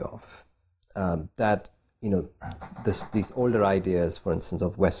wary of. That these older ideas, for instance,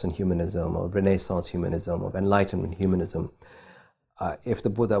 of Western humanism, or Renaissance humanism, of Enlightenment humanism, if the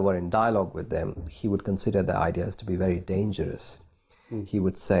Buddha were in dialogue with them, he would consider the ideas to be very dangerous. He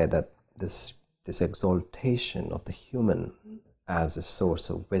would say that this exaltation of the human as a source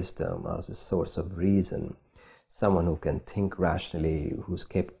of wisdom, as a source of reason, someone who can think rationally, who's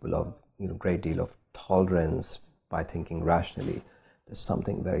capable of a great deal of tolerance by thinking rationally, there's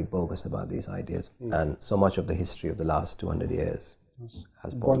something very bogus about these ideas. And so much of the history of the last 200 years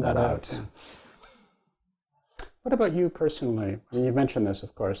has borne that out. Yeah. What about you personally? I mean, you mentioned this,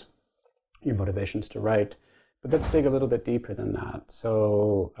 of course, your motivations to write, but let's dig a little bit deeper than that.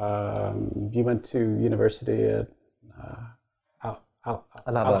 So you went to university at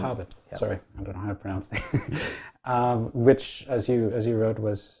Allahabad. Yeah. Sorry, I don't know how to pronounce that. Which, as you wrote,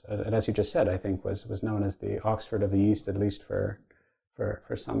 was, and as you just said, I think was known as the Oxford of the East, at least for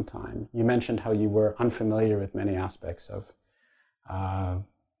some time. You mentioned how you were unfamiliar with many aspects of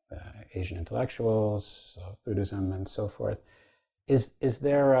Asian intellectuals, of Buddhism, and so forth. Is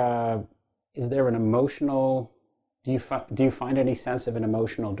there an emotional? Do you find any sense of an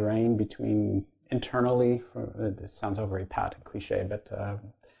emotional drain between internally? This sounds all very pat and cliche,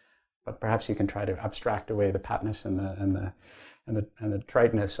 but perhaps you can try to abstract away the patness and the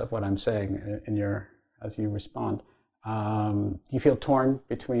triteness of what I'm saying as you respond. Do you feel torn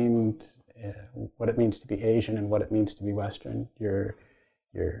between what it means to be Asian and what it means to be Western?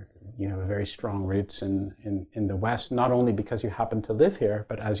 You have a very strong roots in the West, not only because you happen to live here,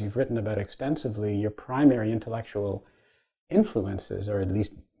 but as you've written about extensively, your primary intellectual influences, or at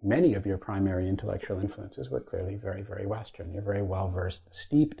least many of your primary intellectual influences, were clearly very, very Western. You're very well versed,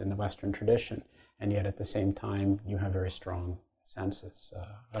 steeped in the Western tradition, and yet at the same time, you have very strong senses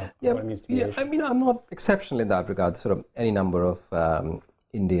of what it means to be Asian. I mean, I'm not exceptional in that regard. Sort of any number of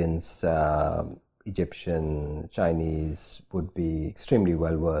Indians, Egyptian, Chinese would be extremely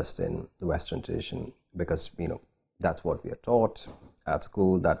well versed in the Western tradition, because that's what we are taught at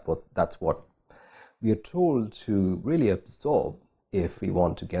school. That's what we are told to really absorb if we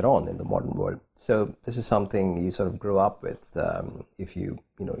want to get on in the modern world. So this is something you sort of grow up with if you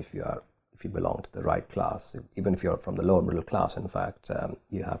belong to the right class. Even if you're from the lower middle class, in fact,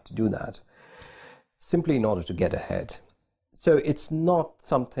 you have to do that simply in order to get ahead. So it's not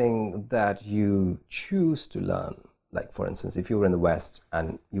something that you choose to learn. Like, for instance, if you were in the West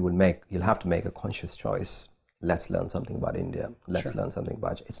and you'll have to make a conscious choice. Let's learn something about India. Let's learn something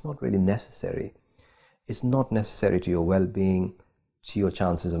about. It's not really necessary. It's not necessary to your well-being, to your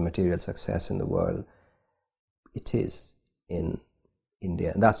chances of material success in the world. It is in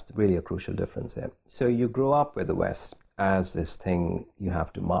India, and that's really a crucial difference here. So you grow up with the West as this thing you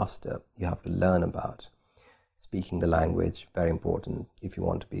have to master, you have to learn about. Speaking the language, very important if you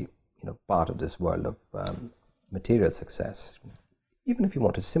want to be, part of this world of material success. Even if you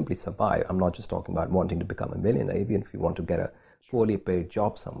want to simply survive, I'm not just talking about wanting to become a millionaire. Even if you want to get a poorly paid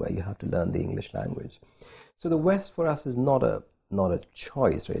job somewhere, you have to learn the English language. So the West for us is not a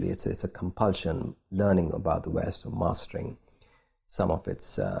choice, really. It's a compulsion, learning about the West or mastering some of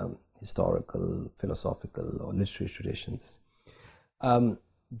its historical, philosophical, or literary traditions.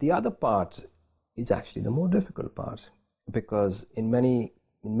 The other part is actually the more difficult part, because in many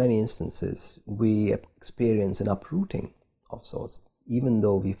instances we experience an uprooting of sorts. Even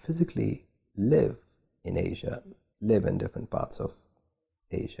though we physically live in Asia, live in different parts of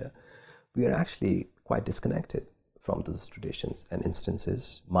Asia, we are actually quite disconnected from those traditions and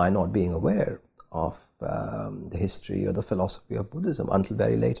instances, my not being aware of the history or the philosophy of Buddhism until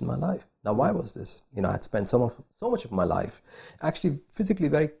very late in my life. Now, why was this? I had spent so much of my life actually physically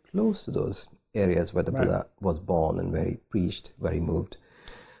very close to those areas where the Buddha was born and where he preached, where he moved,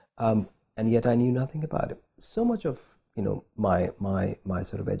 and yet I knew nothing about it. So much of my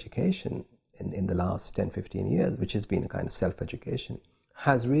sort of education in the last 10-15 years, which has been a kind of self-education,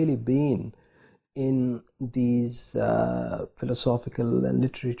 has really been in these philosophical and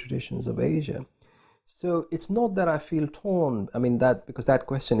literary traditions of Asia. So it's not that I feel torn. Because that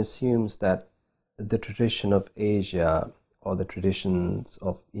question assumes that the tradition of Asia or the traditions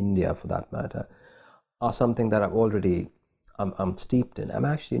of India, for that matter, are something that I'm steeped in. I'm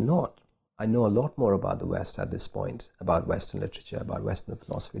actually not. I know a lot more about the West at this point, about Western literature, about Western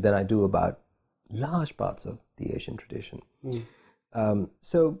philosophy, than I do about large parts of the Asian tradition.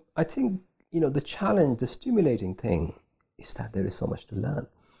 So I think, the challenge, the stimulating thing is that there is so much to learn.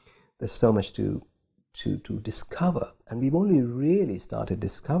 There's so much to discover. And we've only really started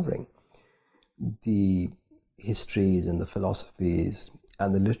discovering the histories and the philosophies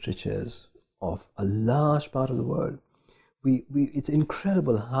and the literatures of a large part of the world. It's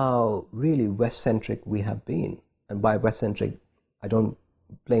incredible how really West-centric we have been. And by West-centric, I don't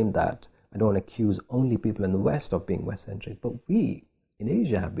blame that. I don't accuse only people in the West of being West-centric, but we in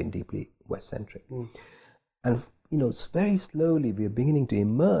Asia have been deeply West-centric. And, very slowly we are beginning to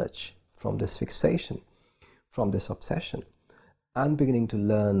emerge from this fixation, from this obsession, and beginning to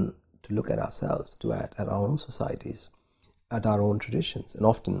learn to look at ourselves, at our own societies, at our own traditions. And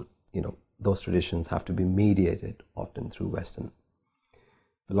often, those traditions have to be mediated often through Western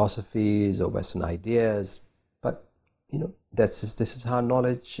philosophies or Western ideas. But, this is how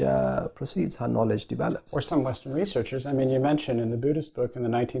knowledge proceeds, how knowledge develops. Or some Western researchers. You mentioned in the Buddhist book in the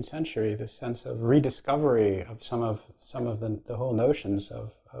 19th century this sense of rediscovery of some of the whole notions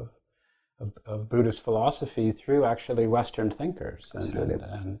of Buddhist philosophy through actually Western thinkers. Absolutely.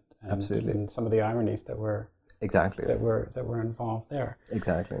 Absolutely. And some of the ironies that were involved there.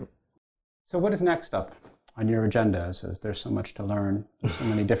 Exactly. So what is next up on your agenda? As there's so much to learn, there's so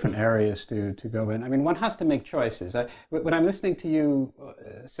many different areas to go in. One has to make choices. When I'm listening to you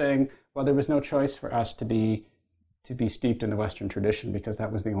saying, well, there was no choice for us to be steeped in the Western tradition because that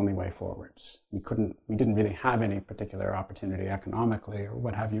was the only way forwards. We didn't really have any particular opportunity economically or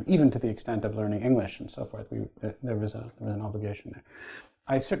what have you, even to the extent of learning English and so forth. There was an obligation there.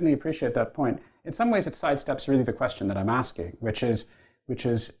 I certainly appreciate that point. In some ways, it sidesteps really the question that I'm asking, which is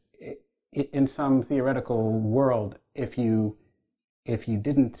in some theoretical world, if you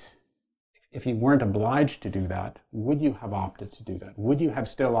weren't obliged to do that, would you have opted to do that? Would you have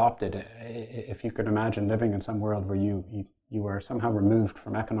still opted if you could imagine living in some world where you were somehow removed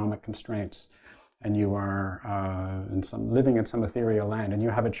from economic constraints and you are living in some ethereal land and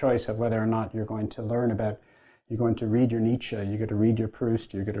you have a choice of whether or not you're going to you're going to read your Nietzsche, you're going to read your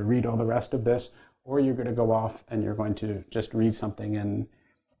Proust, you're going to read all the rest of this, or you're going to go off and you're going to just read something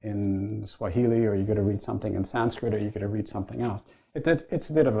in Swahili, or you're going to read something in Sanskrit, or you're going to read something else. It's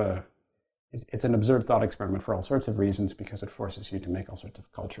a bit of it's an absurd thought experiment for all sorts of reasons, because it forces you to make all sorts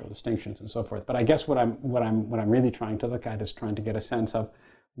of cultural distinctions and so forth. But I guess what I'm really trying to look at is trying to get a sense of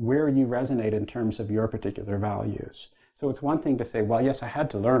where you resonate in terms of your particular values. So it's one thing to say, well, yes, I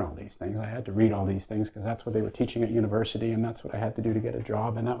had to learn all these things. I had to read all these things because that's what they were teaching at university, and that's what I had to do to get a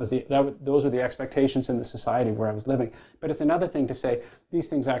job, and those were the expectations in the society where I was living. But it's another thing to say these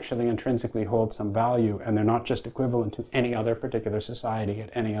things actually intrinsically hold some value, and they're not just equivalent to any other particular society at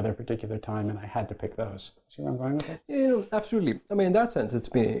any other particular time, and I had to pick those. See where I'm going with that? Yeah, absolutely. In that sense, it's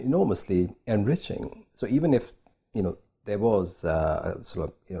been enormously enriching. So even if there was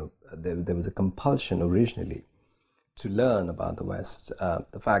there was a compulsion originally to learn about the West,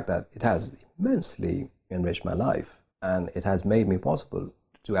 the fact that it has immensely enriched my life, and it has made me possible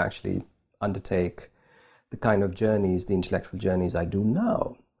to actually undertake the kind of journeys, the intellectual journeys I do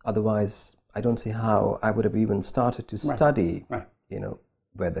now. Otherwise, I don't see how I would have even started to study,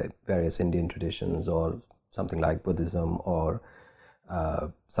 whether various Indian traditions or something like Buddhism or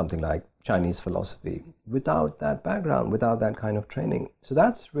something like Chinese philosophy without that background, without that kind of training. So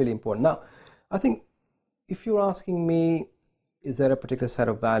that's really important. Now, I think if you're asking me, is there a particular set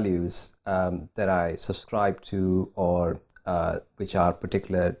of values that I subscribe to or which are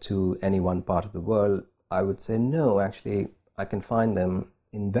particular to any one part of the world, I would say no, actually, I can find them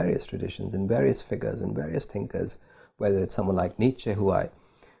in various traditions, in various figures, in various thinkers, whether it's someone like Nietzsche, who I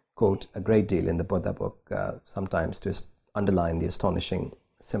quote a great deal in the Buddha book, sometimes to underline the astonishing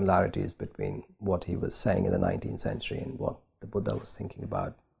similarities between what he was saying in the 19th century and what the Buddha was thinking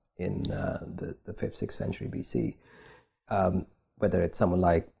about in the 5th, 6th century BC. Whether it's someone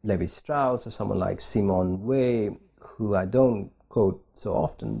like Levi-Strauss or someone like Simone Weil, who I don't quote so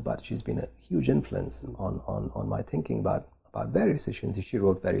often, but she's been a huge influence on my thinking about various issues. She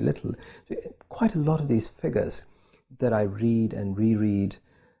wrote very little. Quite a lot of these figures that I read and reread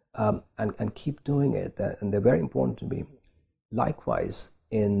and keep doing it, and they're very important to me. Likewise,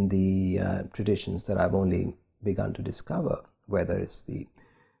 in the traditions that I've only begun to discover, whether it's the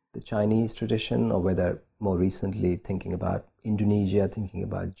Chinese tradition, or whether more recently thinking about Indonesia, thinking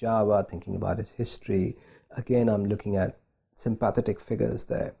about Java, thinking about its history, again, I'm looking at sympathetic figures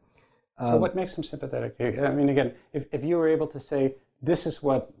there. So what makes them sympathetic? I mean, again, if you were able to say, this is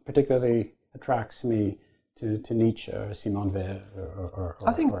what particularly attracts me to Nietzsche or Simone Weil or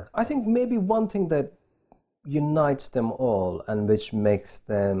I think maybe one thing that unites them all and which makes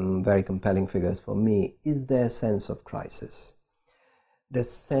them very compelling figures for me is their sense of crisis. Their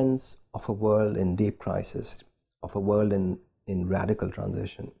sense of a world in deep crisis, of a world in radical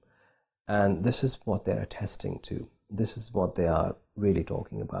transition. And this is what they're attesting to. This is what they are really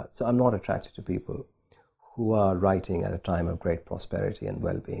talking about. So I'm not attracted to people who are writing at a time of great prosperity and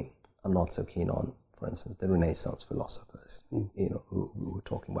well-being. I'm not so keen on, for instance, the Renaissance philosophers, who are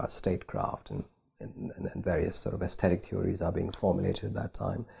talking about statecraft and various sort of aesthetic theories are being formulated at that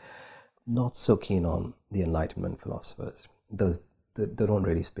time. Not so keen on the Enlightenment philosophers. They don't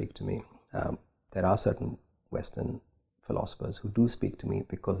really speak to me. There are certain Western philosophers who do speak to me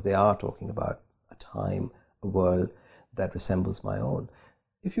because they are talking about a time, a world that resembles my own.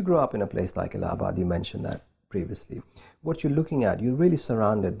 If you grow up in a place like Allahabad, you mentioned that previously, what you're looking at, you're really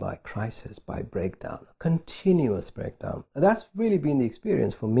surrounded by crisis, by breakdown, continuous breakdown. And that's really been the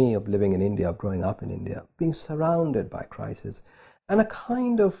experience for me of living in India, of growing up in India, being surrounded by crisis and a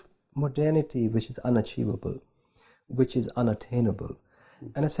kind of modernity which is unachievable, which is unattainable,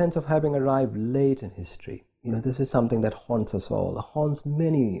 and a sense of having arrived late in history. This is something that haunts us all, haunts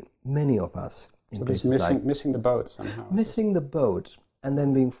many, many of us. So missing the boat somehow. Missing the boat, and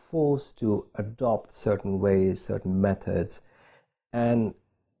then being forced to adopt certain ways, certain methods, and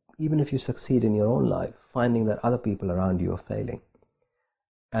even if you succeed in your own life, finding that other people around you are failing.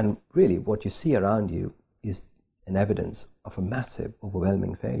 And really what you see around you is an evidence of a massive,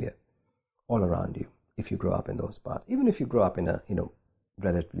 overwhelming failure all around you if you grow up in those parts. Even if you grow up in a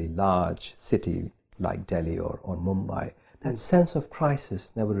relatively large city like Delhi or Mumbai, that sense of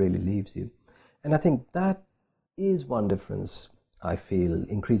crisis never really leaves you. And I think that is one difference I feel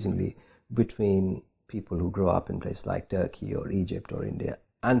increasingly between people who grow up in places like Turkey or Egypt or India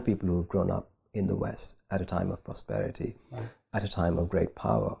and people who have grown up in the West at a time of prosperity, at a time of great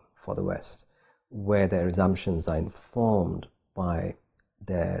power for the West, where their assumptions are informed by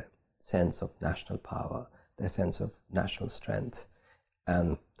their sense of national power, their sense of national strength,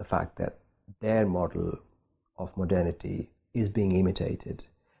 and the fact that their model of modernity is being imitated.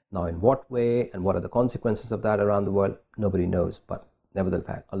 Now, in what way and what are the consequences of that around the world, nobody knows. But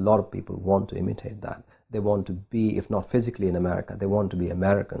nevertheless, a lot of people want to imitate that. They want to be, if not physically in America, they want to be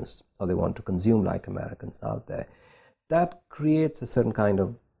Americans, or they want to consume like Americans out there. That creates a certain kind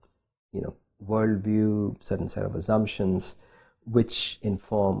of, worldview, certain set of assumptions, which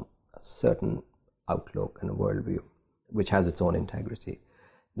inform a certain outlook and a worldview, which has its own integrity.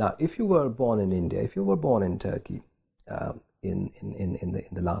 Now, if you were born in India, if you were born in Turkey, in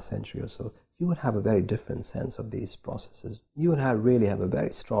the last century or so, you would have a very different sense of these processes. You would really have a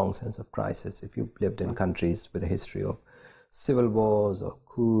very strong sense of crisis if you lived in countries with a history of civil wars or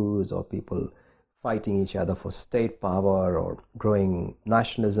coups or people fighting each other for state power or growing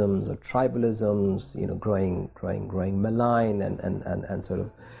nationalisms or tribalisms, growing malign and sort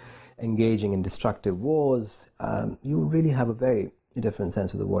of engaging in destructive wars. You really have a very different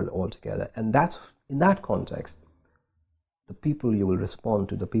sense of the world altogether. And that's, in that context, the people you will respond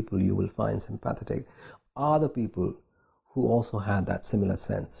to, the people you will find sympathetic, are the people who also had that similar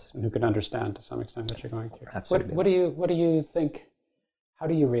sense. And who can understand to some extent what you're going through. Absolutely. What do you think, how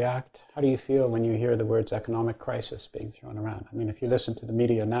do you react, how do you feel when you hear the words economic crisis being thrown around? I mean, if you listen to the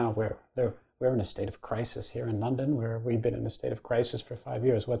media now, we're in a state of crisis here in London, where we've been in a state of crisis for 5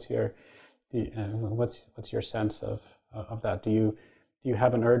 years. What's your sense of that? Do you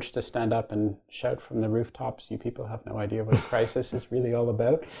have an urge to stand up and shout from the rooftops, you people have no idea what a crisis is really all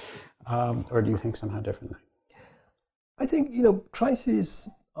about? Or do you think somehow differently? I think, crises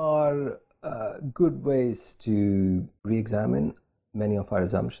are good ways to re-examine many of our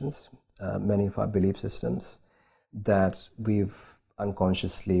assumptions, many of our belief systems that we've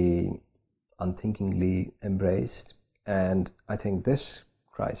unconsciously, unthinkingly embraced. And I think this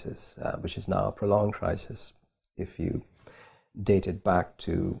crisis, which is now a prolonged crisis, if you date it back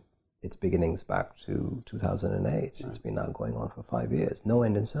to its beginnings back to 2008, right. It's been now going on for 5 years. No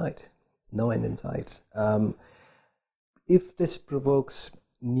end in sight. No end in sight. If this provokes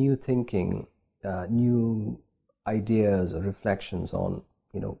new thinking, new ideas or reflections on,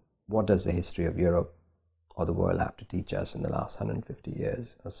 what does the history of Europe or the world have to teach us in the last 150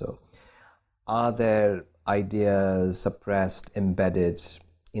 years or so? Are there ideas suppressed, embedded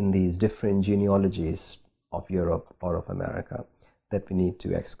in these different genealogies of Europe or of America that we need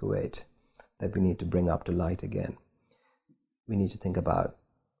to excavate, that we need to bring up to light again? We need to think about,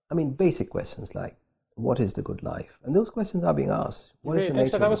 basic questions like, what is the good life? And those questions are being asked. What is the nature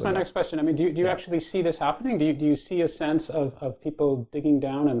of the good life? So that was my next question. Do you actually see this happening? Do you see a sense of people digging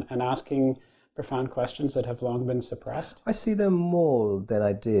down and asking profound questions that have long been suppressed? I see them more than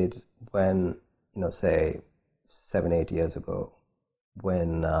I did when, say, 7-8 years ago,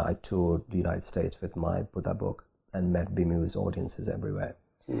 when I toured the United States with my Buddha book and met bemused audiences everywhere.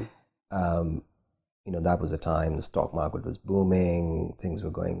 That was a time the stock market was booming, things were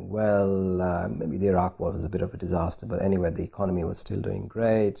going well. Maybe the Iraq war was a bit of a disaster, but anyway, the economy was still doing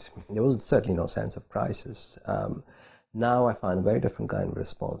great. There was certainly no sense of crisis. Now I find a very different kind of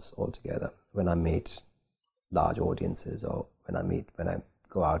response altogether when I meet large audiences, or when I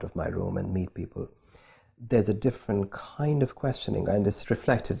go out of my room and meet people. There's a different kind of questioning, and it's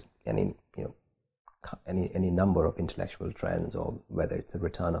reflected in any number of intellectual trends, or whether it's the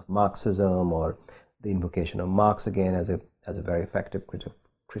return of Marxism or the invocation of Marx again as a very effective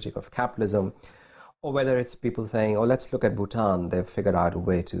critic of capitalism, or whether it's people saying, let's look at Bhutan, they've figured out a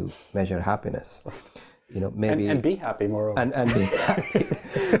way to measure happiness. Maybe and be happy, moreover. And be happy.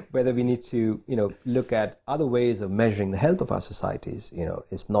 Whether we need to, look at other ways of measuring the health of our societies.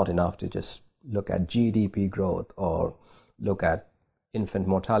 It's not enough to just look at GDP growth or look at infant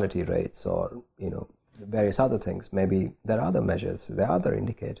mortality rates or, various other things. Maybe there are other measures, there are other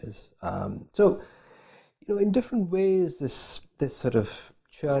indicators. So, in different ways, this sort of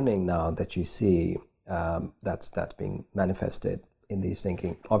churning now that you see, that's being manifested in these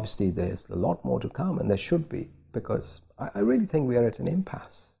thinking. Obviously, there's a lot more to come, and there should be, because I really think we are at an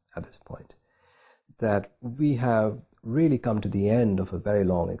impasse at this point, that we have really come to the end of a very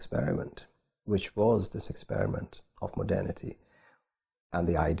long experiment, which was this experiment of modernity and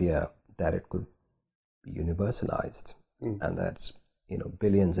the idea that it could be universalized, and that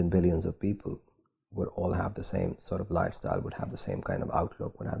billions and billions of people would all have the same sort of lifestyle, would have the same kind of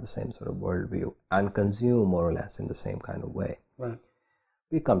outlook, would have the same sort of worldview, and consume more or less in the same kind of way. Right.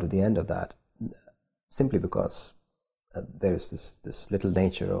 We come to the end of that simply because there is this little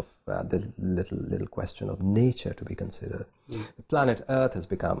nature of the little question of nature to be considered. The planet Earth has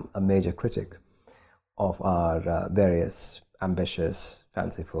become a major critic of our various ambitious,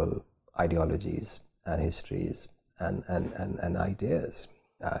 fanciful ideologies and histories and ideas.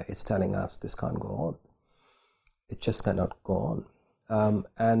 It's telling us this can't go on. It just cannot go on.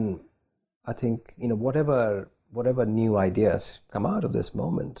 And I think whatever new ideas come out of this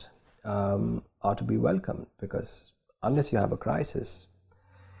moment are to be welcomed, because unless you have a crisis,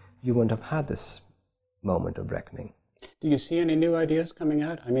 you wouldn't have had this moment of reckoning. Do you see any new ideas coming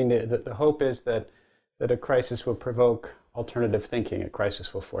out? The hope is that a crisis will provoke alternative thinking. A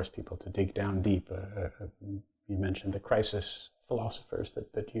crisis will force people to dig down deep. You mentioned the crisis philosophers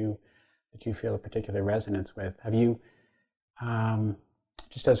that you feel a particular resonance with. Have you,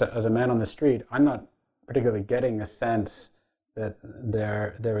 just as a man on the street, I'm not particularly getting a sense that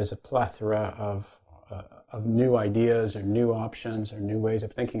there is a plethora of new ideas or new options or new ways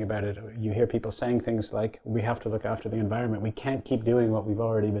of thinking about it. You hear people saying things like, we have to look after the environment. We can't keep doing what we've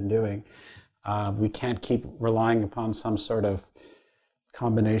already been doing. We can't keep relying upon some sort of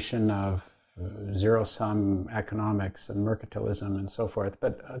combination of zero-sum economics and mercantilism and so forth.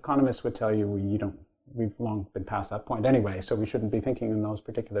 But economists would tell you we've long been past that point anyway, so we shouldn't be thinking in those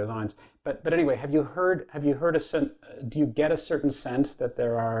particular lines. But anyway, do you get a certain sense that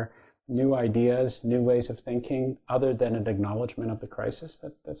there are new ideas, new ways of thinking, other than an acknowledgement of the crisis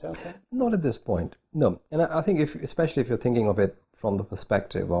that's out there? Not at this point, no. And I think especially if you're thinking of it from the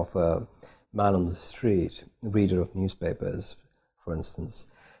perspective of a man on the street, reader of newspapers, for instance,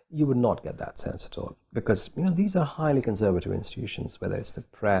 you would not get that sense at all, because these are highly conservative institutions, whether it's the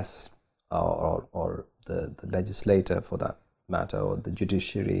press or the legislator for that matter, or the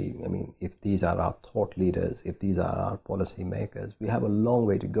judiciary, I mean, if these are our thought leaders, if these are our policy makers, we have a long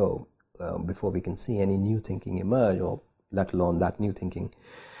way to go before we can see any new thinking emerge, or let alone that new thinking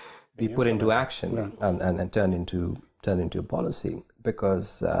be put into action and turn into policy.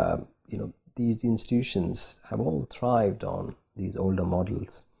 Because these institutions have all thrived on these older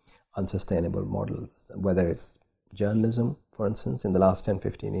models, unsustainable models, whether it's journalism, for instance, in the last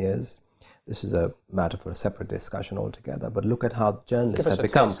 10-15 years. This is a matter for a separate discussion altogether. But look at how journalists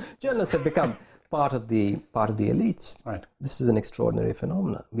have become part of the elites. Right. This is an extraordinary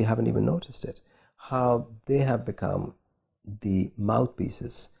phenomenon. We haven't even noticed it. How they have become the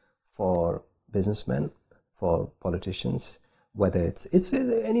mouthpieces for businessmen, for politicians. Whether it's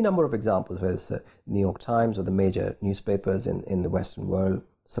any number of examples, whether it's the New York Times or the major newspapers in the Western world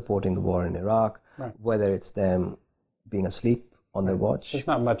supporting the war in Iraq, whether it's them being asleep on their watch. There's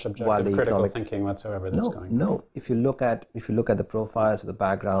not much objective critical thinking whatsoever that's going on. No. If you look at the profiles or the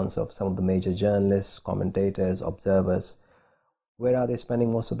backgrounds of some of the major journalists, commentators, observers, where are they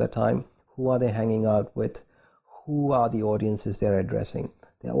spending most of their time? Who are they hanging out with? Who are the audiences they're addressing?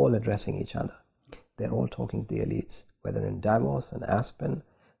 They're all addressing each other. They're all talking to the elites, whether in Davos and Aspen.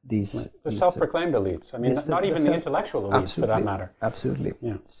 The self-proclaimed elites. I mean, not even the intellectual elites, for that matter. Absolutely.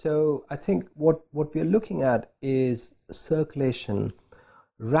 Yeah. So I think what we're looking at is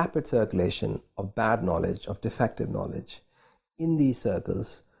rapid circulation of bad knowledge, of defective knowledge in these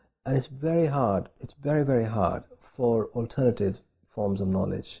circles. And it's very hard, it's very, very hard for alternative forms of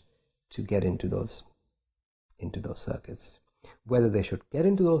knowledge to get into those circuits. Whether they should get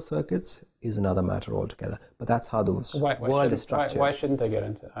into those circuits is another matter altogether. But that's how the world is structured. Why shouldn't they get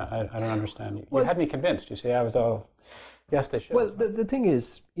into it? I don't understand. You had me convinced. You see, I was all, yes, they should. Well, the thing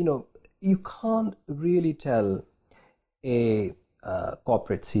is, you can't really tell a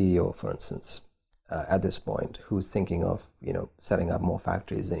corporate CEO, for instance, at this point, who's thinking of setting up more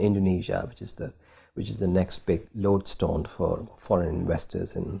factories in Indonesia, which is the next big lodestone for foreign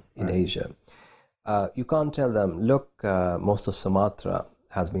investors in Asia. You can't tell them, look, most of Sumatra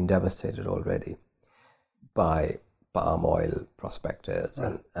has been devastated already by palm oil prospectors,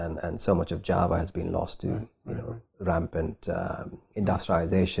 and so much of Java has been lost to rampant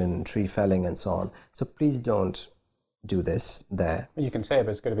industrialization, tree felling, and so on. So please don't do this there. You can say, but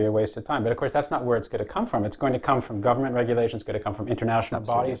it's going to be a waste of time. But of course, that's not where it's going to come from. It's going to come from government regulation. It's going to come from international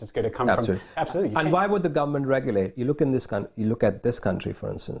bodies. It's going to come from absolutely. And why would the government regulate? You look at this country, for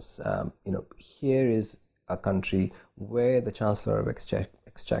instance. Here is a country where the Chancellor of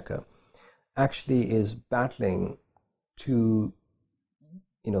Exchequer actually is battling to,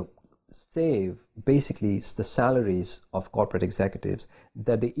 save basically the salaries of corporate executives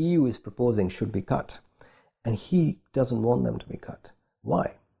that the EU is proposing should be cut. And he doesn't want them to be cut.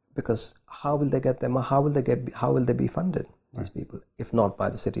 Why? Because how will they get them? How will they be funded? These people, if not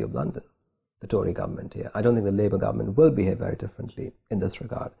by the City of London, the Tory government here. I don't think the Labour government will behave very differently in this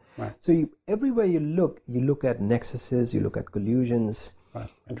regard. Right. So everywhere you look at nexuses, you look at collusions,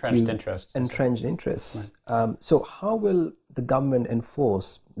 entrenched interests. Right. So how will the government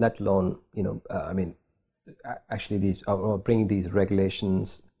enforce, let alone actually these or bring these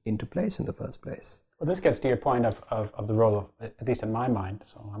regulations into place in the first place? Well, this gets to your point of the role of, at least in my mind,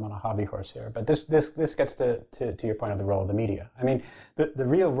 so I'm on a hobby horse here, but this gets to your point of the role of the media. I mean, the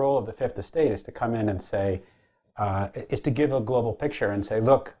real role of the Fifth Estate is to come in and say, is to give a global picture and say,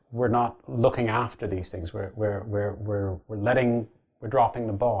 look, we're not looking after these things. We're dropping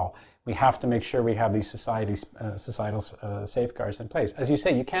the ball. We have to make sure we have these societal safeguards in place. As you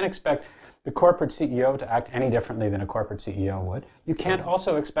say, you can't expect the corporate CEO to act any differently than a corporate CEO would. You can't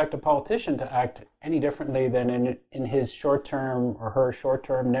also expect a politician to act any differently than in his short-term or her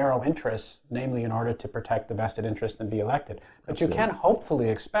short-term narrow interests, namely in order to protect the vested interest and be elected. But Absolutely. You can hopefully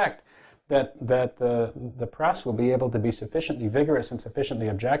expect that the press will be able to be sufficiently vigorous and sufficiently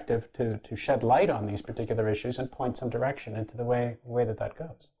objective to shed light on these particular issues and point some direction into the way that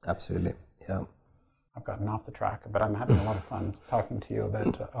goes. Absolutely, yeah. I've gotten off the track, but I'm having a lot of fun talking to you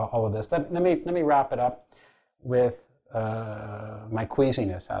about all of this. Let me wrap it up with my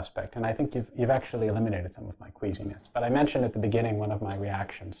queasiness aspect, and I think you've actually eliminated some of my queasiness. But I mentioned at the beginning one of my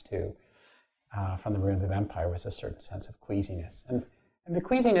reactions to From the Ruins of Empire was a certain sense of queasiness, and the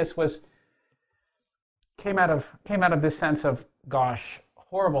queasiness came out of this sense of, gosh,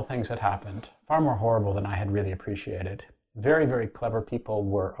 horrible things had happened, far more horrible than I had really appreciated. Very, very clever people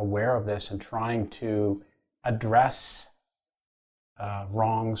were aware of this and trying to address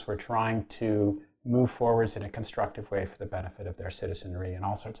wrongs, were trying to move forwards in a constructive way for the benefit of their citizenry and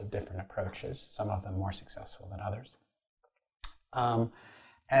all sorts of different approaches, some of them more successful than others.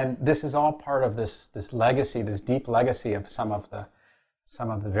 And this is all part of this legacy, this deep legacy of some of the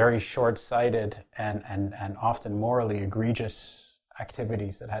very short-sighted and often morally egregious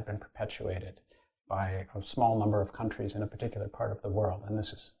activities that had been perpetuated by a small number of countries in a particular part of the world. And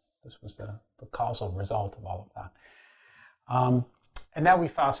this was the causal result of all of that. And now we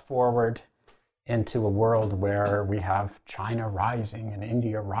fast forward into a world where we have China rising and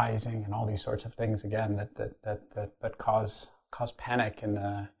India rising and all these sorts of things again that cause panic in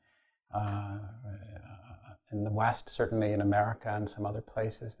the West, certainly in America and some other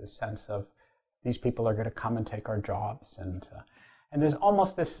places. This sense of these people are going to come and take our jobs, and there's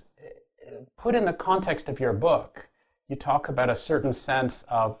almost this, put in the context of your book, you talk about a certain sense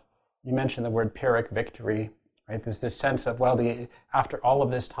of, you mentioned the word Pyrrhic victory, right? There's this sense of, well, after all of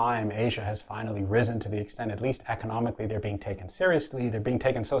this time, Asia has finally risen to the extent, at least economically, they're being taken seriously. They're being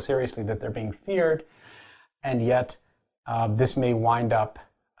taken so seriously that they're being feared, and yet this may wind up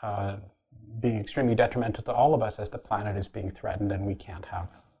being extremely detrimental to all of us as the planet is being threatened, and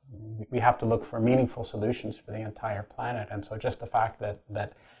we have to look for meaningful solutions for the entire planet. And so just the fact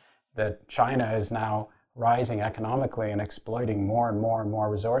that China is now rising economically and exploiting more and more and more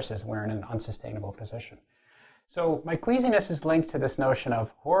resources, we're in an unsustainable position. So my queasiness is linked to this notion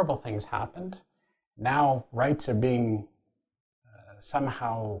of horrible things happened. Now rights are being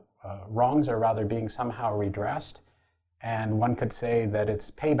wrongs are rather being somehow redressed. And one could say that it's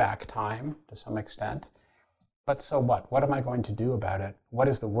payback time to some extent. But so what? What am I going to do about it? What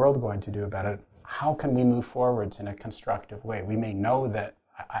is the world going to do about it? How can we move forwards in a constructive way? We may know that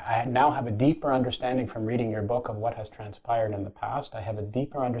I now have a deeper understanding from reading your book of what has transpired in the past. I have a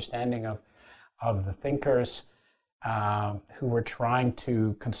deeper understanding of the thinkers who were trying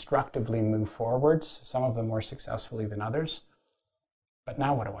to constructively move forwards, some of them more successfully than others. But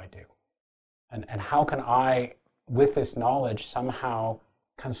now what do I do? And how can I, with this knowledge, somehow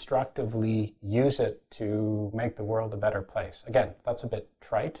constructively use it to make the world a better place? Again, that's a bit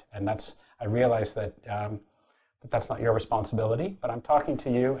trite, and I realize that that's not your responsibility, but I'm talking to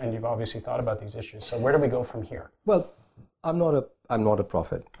you, and you've obviously thought about these issues. So where do we go from here? Well, I'm not a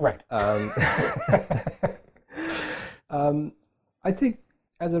prophet. Right. I think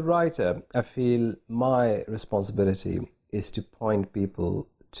as a writer, I feel my responsibility is to point people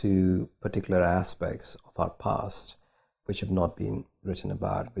to particular aspects of our past which have not been written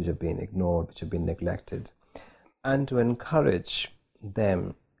about, which have been ignored, which have been neglected, and to encourage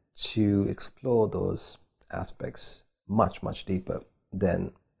them to explore those aspects much, much deeper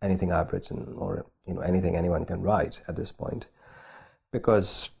than anything I've written or anything anyone can write at this point,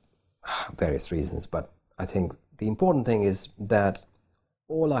 because various reasons. But I think the important thing is that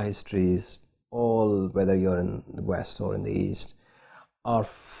all our histories, whether you're in the West or in the East, are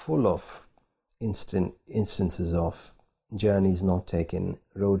full of instances of journeys not taken,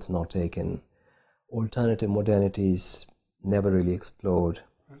 roads not taken, alternative modernities never really explored,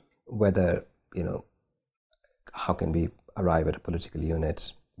 whether, how can we arrive at a political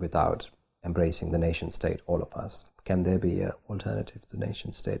unit without embracing the nation state, all of us? Can there be an alternative to the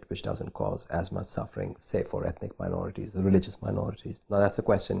nation state which doesn't cause as much suffering, say, for ethnic minorities or religious minorities? Now, that's a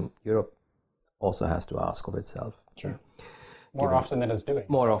question Europe also has to ask of itself. Sure. More often than it's doing.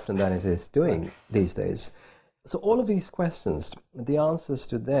 More often than it is doing these days. So all of these questions, the answers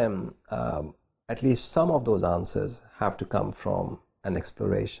to them, at least some of those answers have to come from an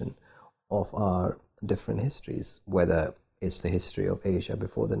exploration of our different histories, whether it's the history of Asia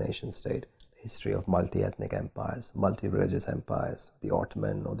before the nation state, the history of multi-ethnic empires, multi-religious empires, the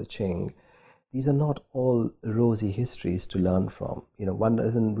Ottoman or the Qing. These are not all rosy histories to learn from. One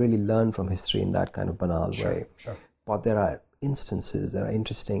doesn't really learn from history in that kind of banal way. Sure. But there are instances, there are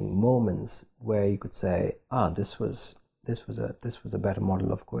interesting moments where you could say, this was a better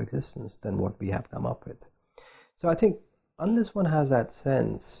model of coexistence than what we have come up with. So I think unless one has that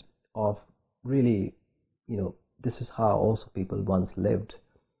sense of really, this is how also people once lived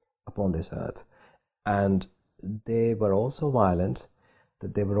upon this earth, and they were also violent,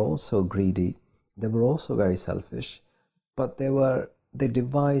 that they were also greedy, they were also very selfish, but they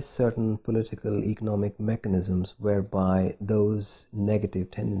devised certain political, economic mechanisms whereby those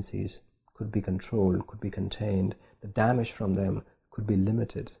negative tendencies could be controlled, could be contained, the damage from them could be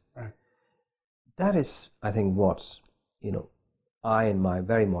limited. Right. That is, I think, what, I, in my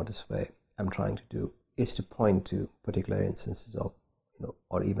very modest way, am trying to do, is to point to particular instances of,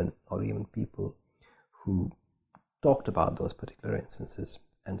 or even people who talked about those particular instances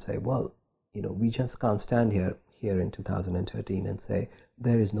and say, well, we just can't stand here in 2013 and say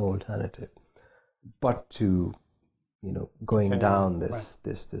there is no alternative but to going down this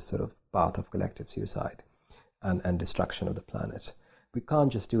sort of path of collective suicide and destruction of the planet. We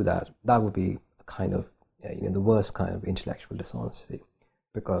can't just do that. That would be a kind of, the worst kind of intellectual dishonesty,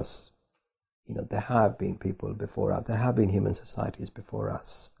 because there have been people before us, there have been human societies before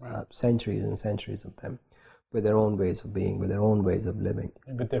us, centuries and centuries of them, with their own ways of being, with their own ways of living,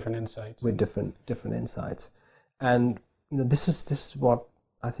 with different insights, with different insights. And this is what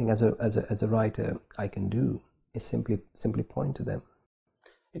I think as a writer I can do, is simply point to them.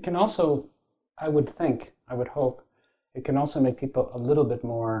 It can also, I would hope, it can also make people a little bit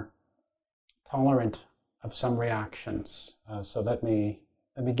more tolerant of some reactions. So let me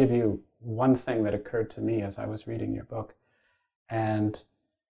give you one thing that occurred to me as I was reading your book, and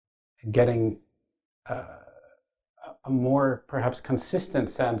getting a more perhaps consistent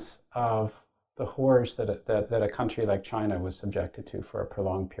sense of the horrors that a country like China was subjected to for a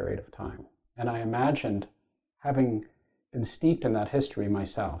prolonged period of time. And I imagined, having been steeped in that history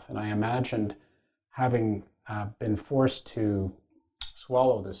myself, and I imagined having been forced to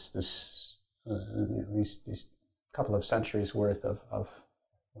swallow these couple of centuries worth of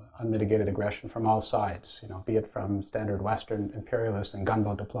unmitigated aggression from all sides, be it from standard Western imperialists and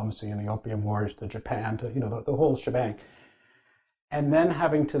gunboat diplomacy and the Opium Wars to Japan to, the whole shebang. And then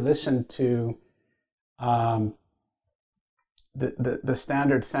having to listen to the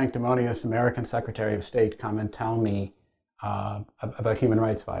standard sanctimonious American Secretary of State come and tell me about human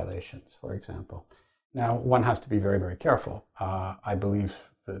rights violations, for example. Now, one has to be very, very careful. I believe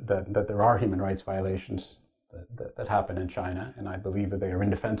that there are human rights violations that happen in China, and I believe that they are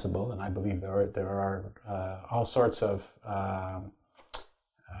indefensible, and I believe there are all sorts of.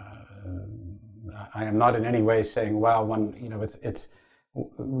 I am not in any way saying, well, it's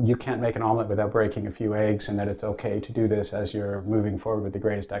you can't make an omelet without breaking a few eggs, and that it's okay to do this as you're moving forward with the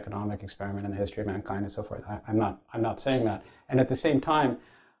greatest economic experiment in the history of mankind, and so forth. I'm not saying that. And at the same time,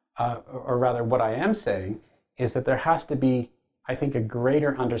 or rather, what I am saying is that there has to be, I think, a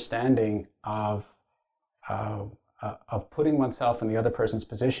greater understanding of putting oneself in the other person's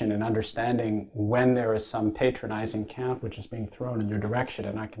position and understanding when there is some patronizing count which is being thrown in your direction.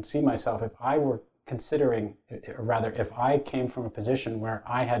 And I can see myself, if I were considering, or rather, if I came from a position where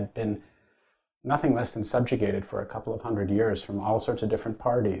I had been nothing less than subjugated for a couple of hundred years from all sorts of different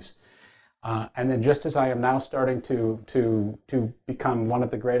parties, and then just as I am now starting to become one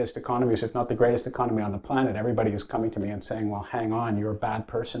of the greatest economies, if not the greatest economy on the planet, everybody is coming to me and saying, well, hang on, you're a bad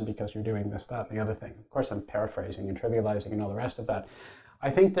person because you're doing this, that, and the other thing. Of course, I'm paraphrasing and trivializing and all the rest of that. I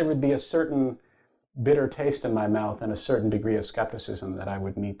think there would be a certain bitter taste in my mouth and a certain degree of skepticism that I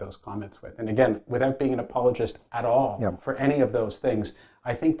would meet those comments with. And again, without being an apologist at all for any of those things,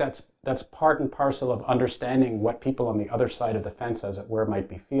 I think that's part and parcel of understanding what people on the other side of the fence, as it were, might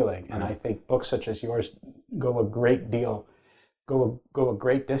be feeling. And I think books such as yours go a great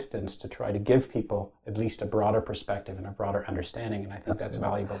distance to try to give people at least a broader perspective and a broader understanding. And I think that's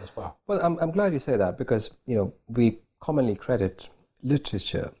valuable as well. Well, I'm glad you say that, because we commonly credit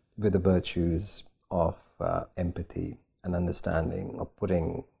literature with the virtues of empathy and understanding, of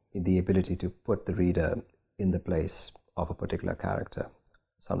putting the ability to put the reader in the place of a particular character,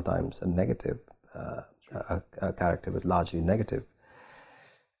 sometimes a negative, a character with largely negative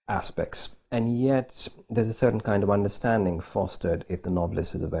aspects. And yet there's a certain kind of understanding fostered, if the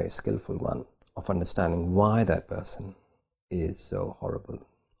novelist is a very skillful one, of understanding why that person is so horrible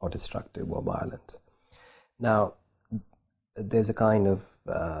or destructive or violent. Now, there's a kind of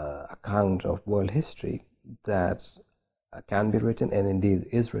account of world history that can be written, and indeed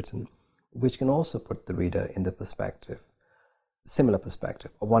is written, which can also put the reader in the similar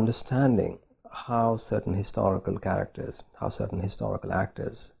perspective of understanding how certain historical characters, how certain historical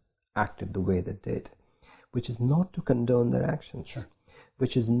actors acted the way they did, which is not to condone their actions,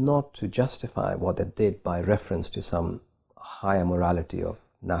 which is not to justify what they did by reference to some higher morality of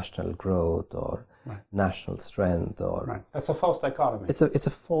national growth or national strength, or that's a false dichotomy. It's a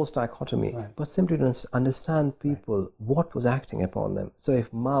false dichotomy, but simply to understand people, what was acting upon them. So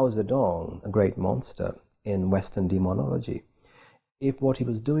if Mao Zedong, a great monster in Western demonology, if what he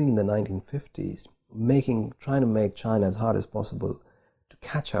was doing in the 1950s, trying to make China as hard as possible to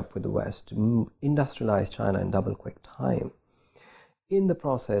catch up with the West, to industrialize China in double quick time, in the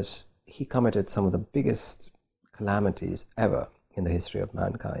process he committed some of the biggest calamities ever in the history of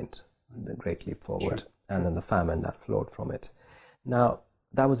mankind, the Great Leap Forward, and then the famine that flowed from it. Now,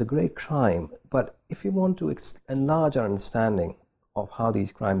 that was a great crime, but if you want to enlarge our understanding of how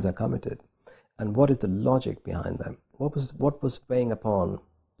these crimes are committed and what is the logic behind them, what was weighing upon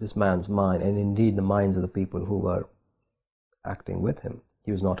this man's mind, and indeed the minds of the people who were acting with him.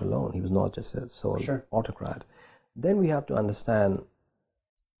 He was not alone. He was not just a sole autocrat. Then we have to understand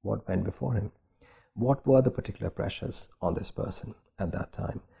what went before him. What were the particular pressures on this person? at that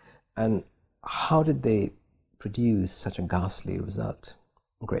time. And how did they produce such a ghastly result?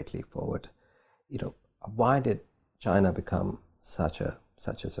 Great leap forward. Why did China become such a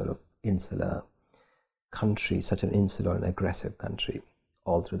sort of insular country, such an insular and aggressive country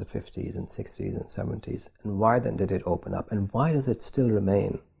all through the 50s and 60s and 70s? And why then did it open up? And why does it still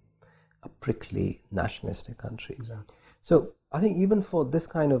remain a prickly nationalistic country? Exactly. So I think even for this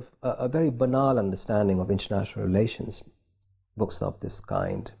kind of a very banal understanding of international relations, books of this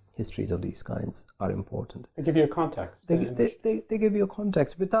kind, histories of these kinds are important. They give you a context. They give you a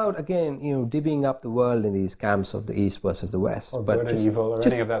context without, again, divvying up the world in these camps of the East versus the West. Or good and evil or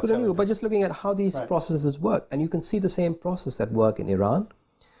any of that stuff. But just looking at how these processes work. And you can see the same process at work in Iran,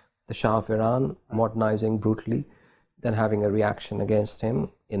 the Shah of Iran modernizing brutally, then having a reaction against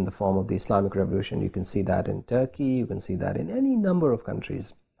him in the form of the Islamic Revolution. You can see that in Turkey, you can see that in any number of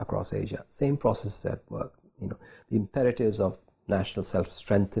countries across Asia. Same process at work. The imperatives of national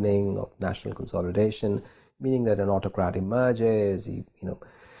self-strengthening, of national consolidation, meaning that an autocrat emerges, he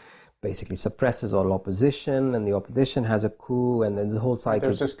basically suppresses all opposition, and the opposition has a coup, and then the whole cycle.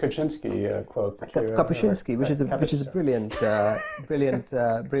 There's this Kaczynski quote. Kapuscinski, which is a brilliant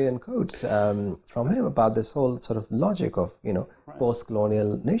quote from him about this whole sort of logic of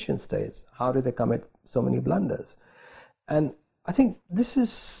post-colonial nation states. How did they commit so many blunders? And I think this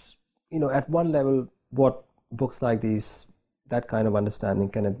is at one level what books like these, that kind of understanding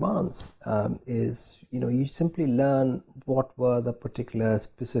can advance, is you simply learn what were the particular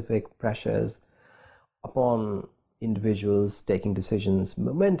specific pressures upon individuals taking decisions,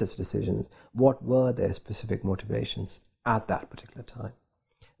 momentous decisions. What were their specific motivations at that particular time?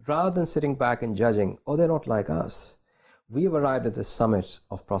 Rather than sitting back and judging, they're not like us. We have arrived at this summit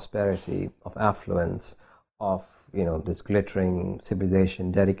of prosperity, of affluence, of this glittering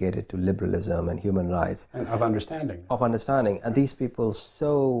civilization dedicated to liberalism and human rights. And of understanding. And these people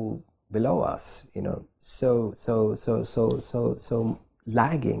so below us, so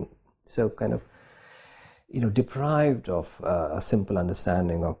lagging, so kind of, deprived of a simple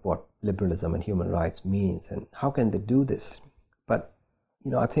understanding of what liberalism and human rights means. And how can they do this? But,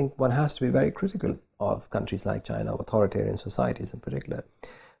 I think one has to be very critical of countries like China, authoritarian societies in particular.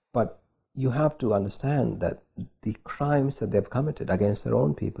 But you have to understand that the crimes that they've committed against their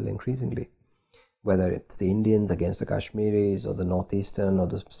own people increasingly, whether it's the Indians against the Kashmiris or the Northeastern or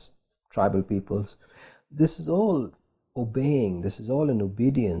the tribal peoples, this is all obeying, this is all in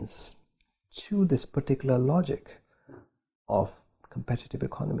obedience to this particular logic of competitive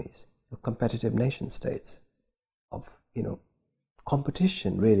economies, of competitive nation states, of,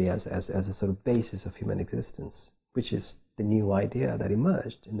 competition really as a sort of basis of human existence, which is the new idea that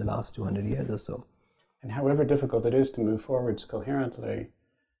emerged in the last 200 years or so. And however difficult it is to move forwards coherently,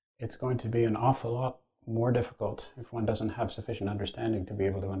 it's going to be an awful lot more difficult if one doesn't have sufficient understanding to be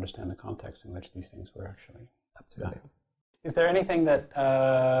able to understand the context in which these things were actually Absolutely. done. Is there anything that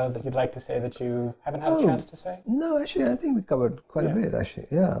you'd like to say that you haven't had a chance to say? No, actually, I think we covered quite a bit, actually.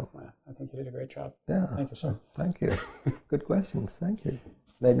 Yeah. Well, I think you did a great job. Yeah. Thank you, sir. Thank you. Good questions. Thank you.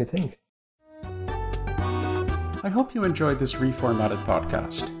 Made me think. I hope you enjoyed this reformatted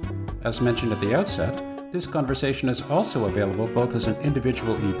podcast. As mentioned at the outset, this conversation is also available both as an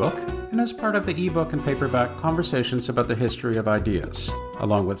individual ebook and as part of the ebook and paperback Conversations about the History of Ideas,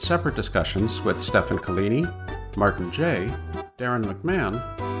 along with separate discussions with Stefan Collini, Martin Jay, Darren McMahon,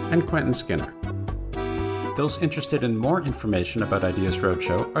 and Quentin Skinner. Those interested in more information about Ideas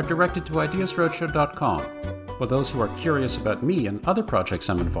Roadshow are directed to ideasroadshow.com, while those who are curious about me and other projects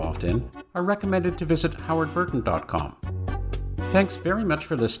I'm involved in are recommended to visit howardburton.com. Thanks very much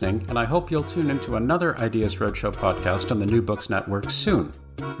for listening, and I hope you'll tune into another Ideas Roadshow podcast on the New Books Network soon.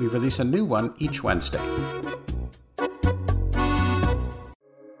 We release a new one each Wednesday.